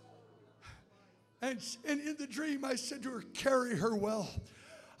 And in the dream, I said to her, carry her well.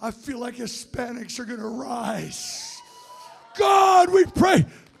 I feel like Hispanics are going to rise. God, we pray.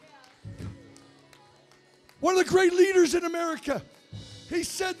 One of the great leaders in America, he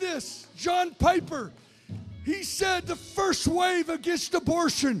said this, John Piper. He said the first wave against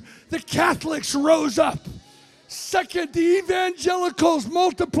abortion, the Catholics rose up. Second, the evangelicals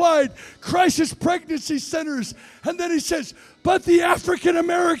multiplied crisis pregnancy centers. And then he says, but the African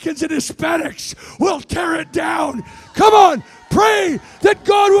Americans and Hispanics will tear it down. Come on, pray that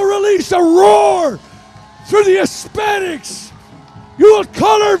God will release a roar through the Hispanics. You will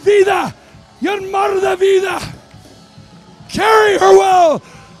call her Vida, Llamar la Vida. Carry her well.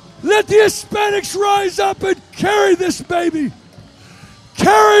 Let the Hispanics rise up and carry this baby.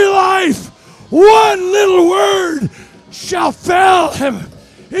 Carry life. One little word shall fell him.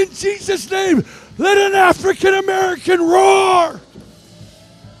 In Jesus' name, let an African American roar.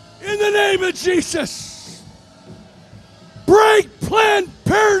 In the name of Jesus. Break Planned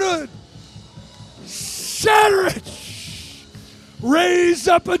Parenthood. Shatter it. Raise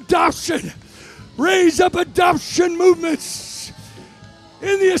up adoption. Raise up adoption movements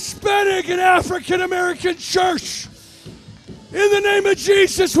in the Hispanic and African American church. In the name of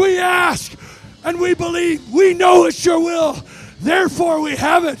Jesus, we ask and we believe. We know it's your will. Therefore, we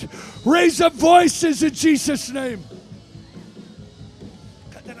have it. Raise up voices in Jesus' name.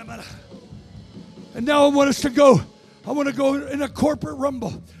 And now I want us to go. I want to go in a corporate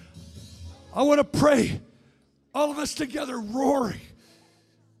rumble. I want to pray. All of us together roaring.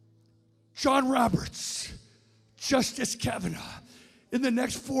 John Roberts, Justice Kavanaugh. In the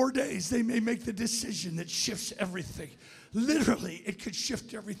next 4 days, they may make the decision that shifts everything. Literally, it could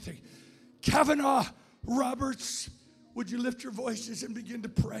shift everything. Kavanaugh, Roberts, would you lift your voices and begin to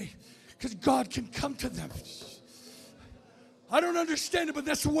pray? Because God can come to them. I don't understand it, but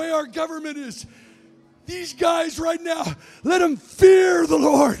that's the way our government is. These guys right now, let them fear the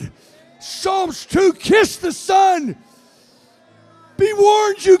Lord. Psalms 2, kiss the Son. Be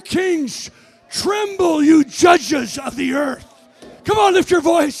warned, you kings. Tremble, you judges of the earth. Come on, lift your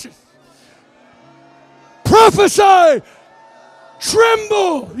voices. Prophesy.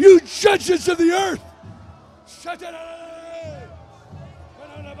 Tremble, you judges of the earth.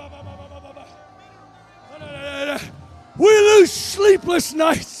 We lose sleepless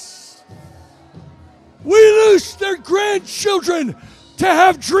nights. We lose their grandchildren to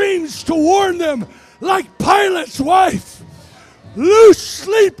have dreams to warn them, like Pilate's wife. Lose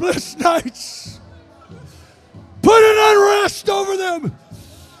sleepless nights. Put an unrest over them.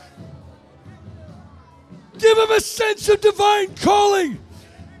 Give them a sense of divine calling,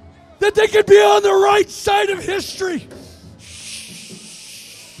 that they can be on the right side of history.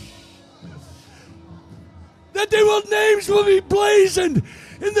 That names will be blazoned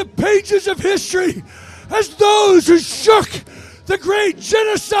in the pages of history as those who shook the great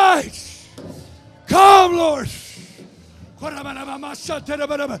genocide. Come, Lord.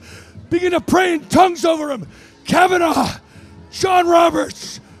 Begin to pray in tongues over them. Kavanaugh, John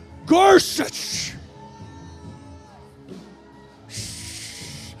Roberts, Gorsuch,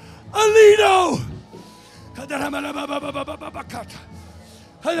 Alito,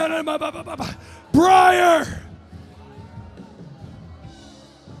 Breyer.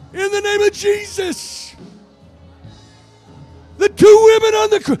 In the name of Jesus. The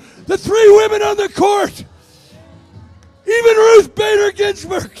three women on the court. Even Ruth Bader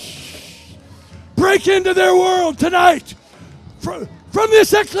Ginsburg. Break into their world tonight. From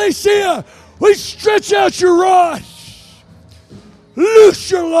this ecclesia, We stretch out your rod. Loose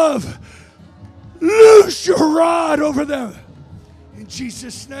your love. Loose your rod over them. In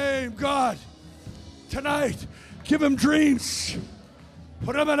Jesus' name, God, tonight, give them dreams.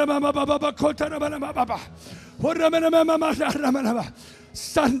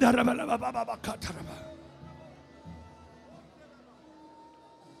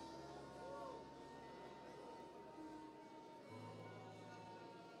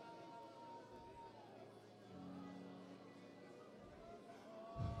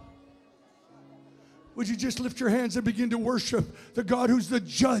 Would you just lift your hands and begin to worship the God who's the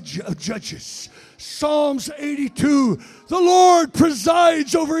judge of judges? Psalms 82, the Lord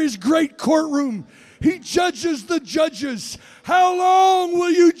presides over his great courtroom. He judges the judges. How long will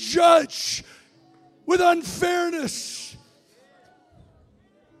you judge with unfairness?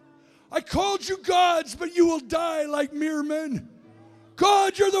 I called you gods, but you will die like mere men.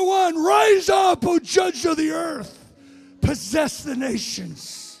 God, you're the one. Rise up, O judge of the earth. Possess the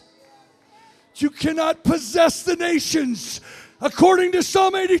nations. You cannot possess the nations, according to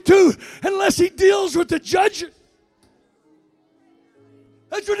Psalm 82, unless he deals with the judges.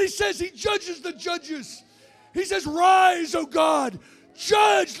 That's what he says. He judges the judges. He says, rise, O God,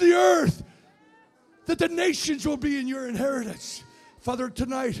 judge the earth, that the nations will be in your inheritance. Father,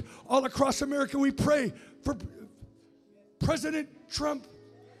 tonight, all across America, we pray for President Trump.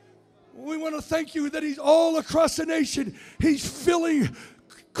 We want to thank you that he's all across the nation. He's filling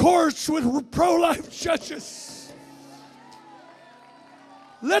courts with pro-life judges.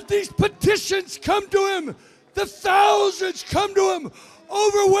 Let these petitions come to him. The thousands come to him.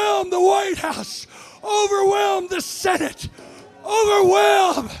 Overwhelm the White House. Overwhelm the Senate.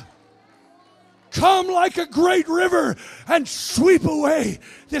 Overwhelm. Come like a great river and sweep away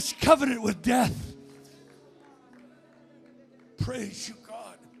this covenant with death. Praise you,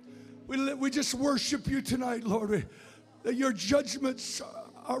 God. We just worship you tonight, Lord. That your judgments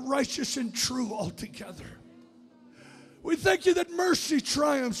are righteous and true altogether. We thank you that mercy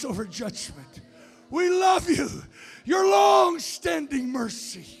triumphs over judgment. We love you, your long-standing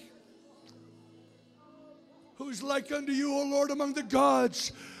mercy. Who's like unto you, O Lord, among the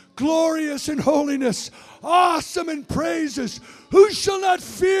gods, glorious in holiness, awesome in praises. Who shall not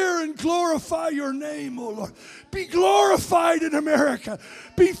fear and glorify your name, O Lord? Be glorified in America.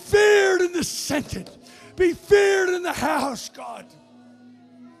 Be feared in the Senate. Be feared in the House, God.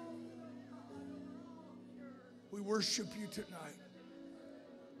 We worship you tonight.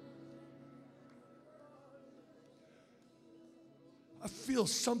 I feel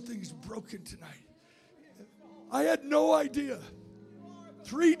something's broken tonight. I had no idea.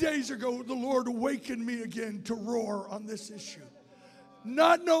 3 days ago, the Lord awakened me again to roar on this issue.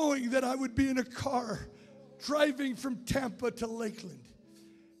 Not knowing that I would be in a car driving from Tampa to Lakeland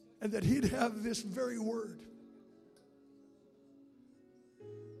and that he'd have this very word.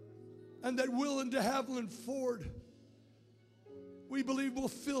 And that Will and de Havilland Ford, we believe, will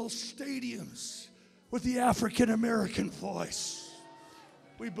fill stadiums with the African American voice.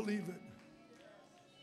 We believe it.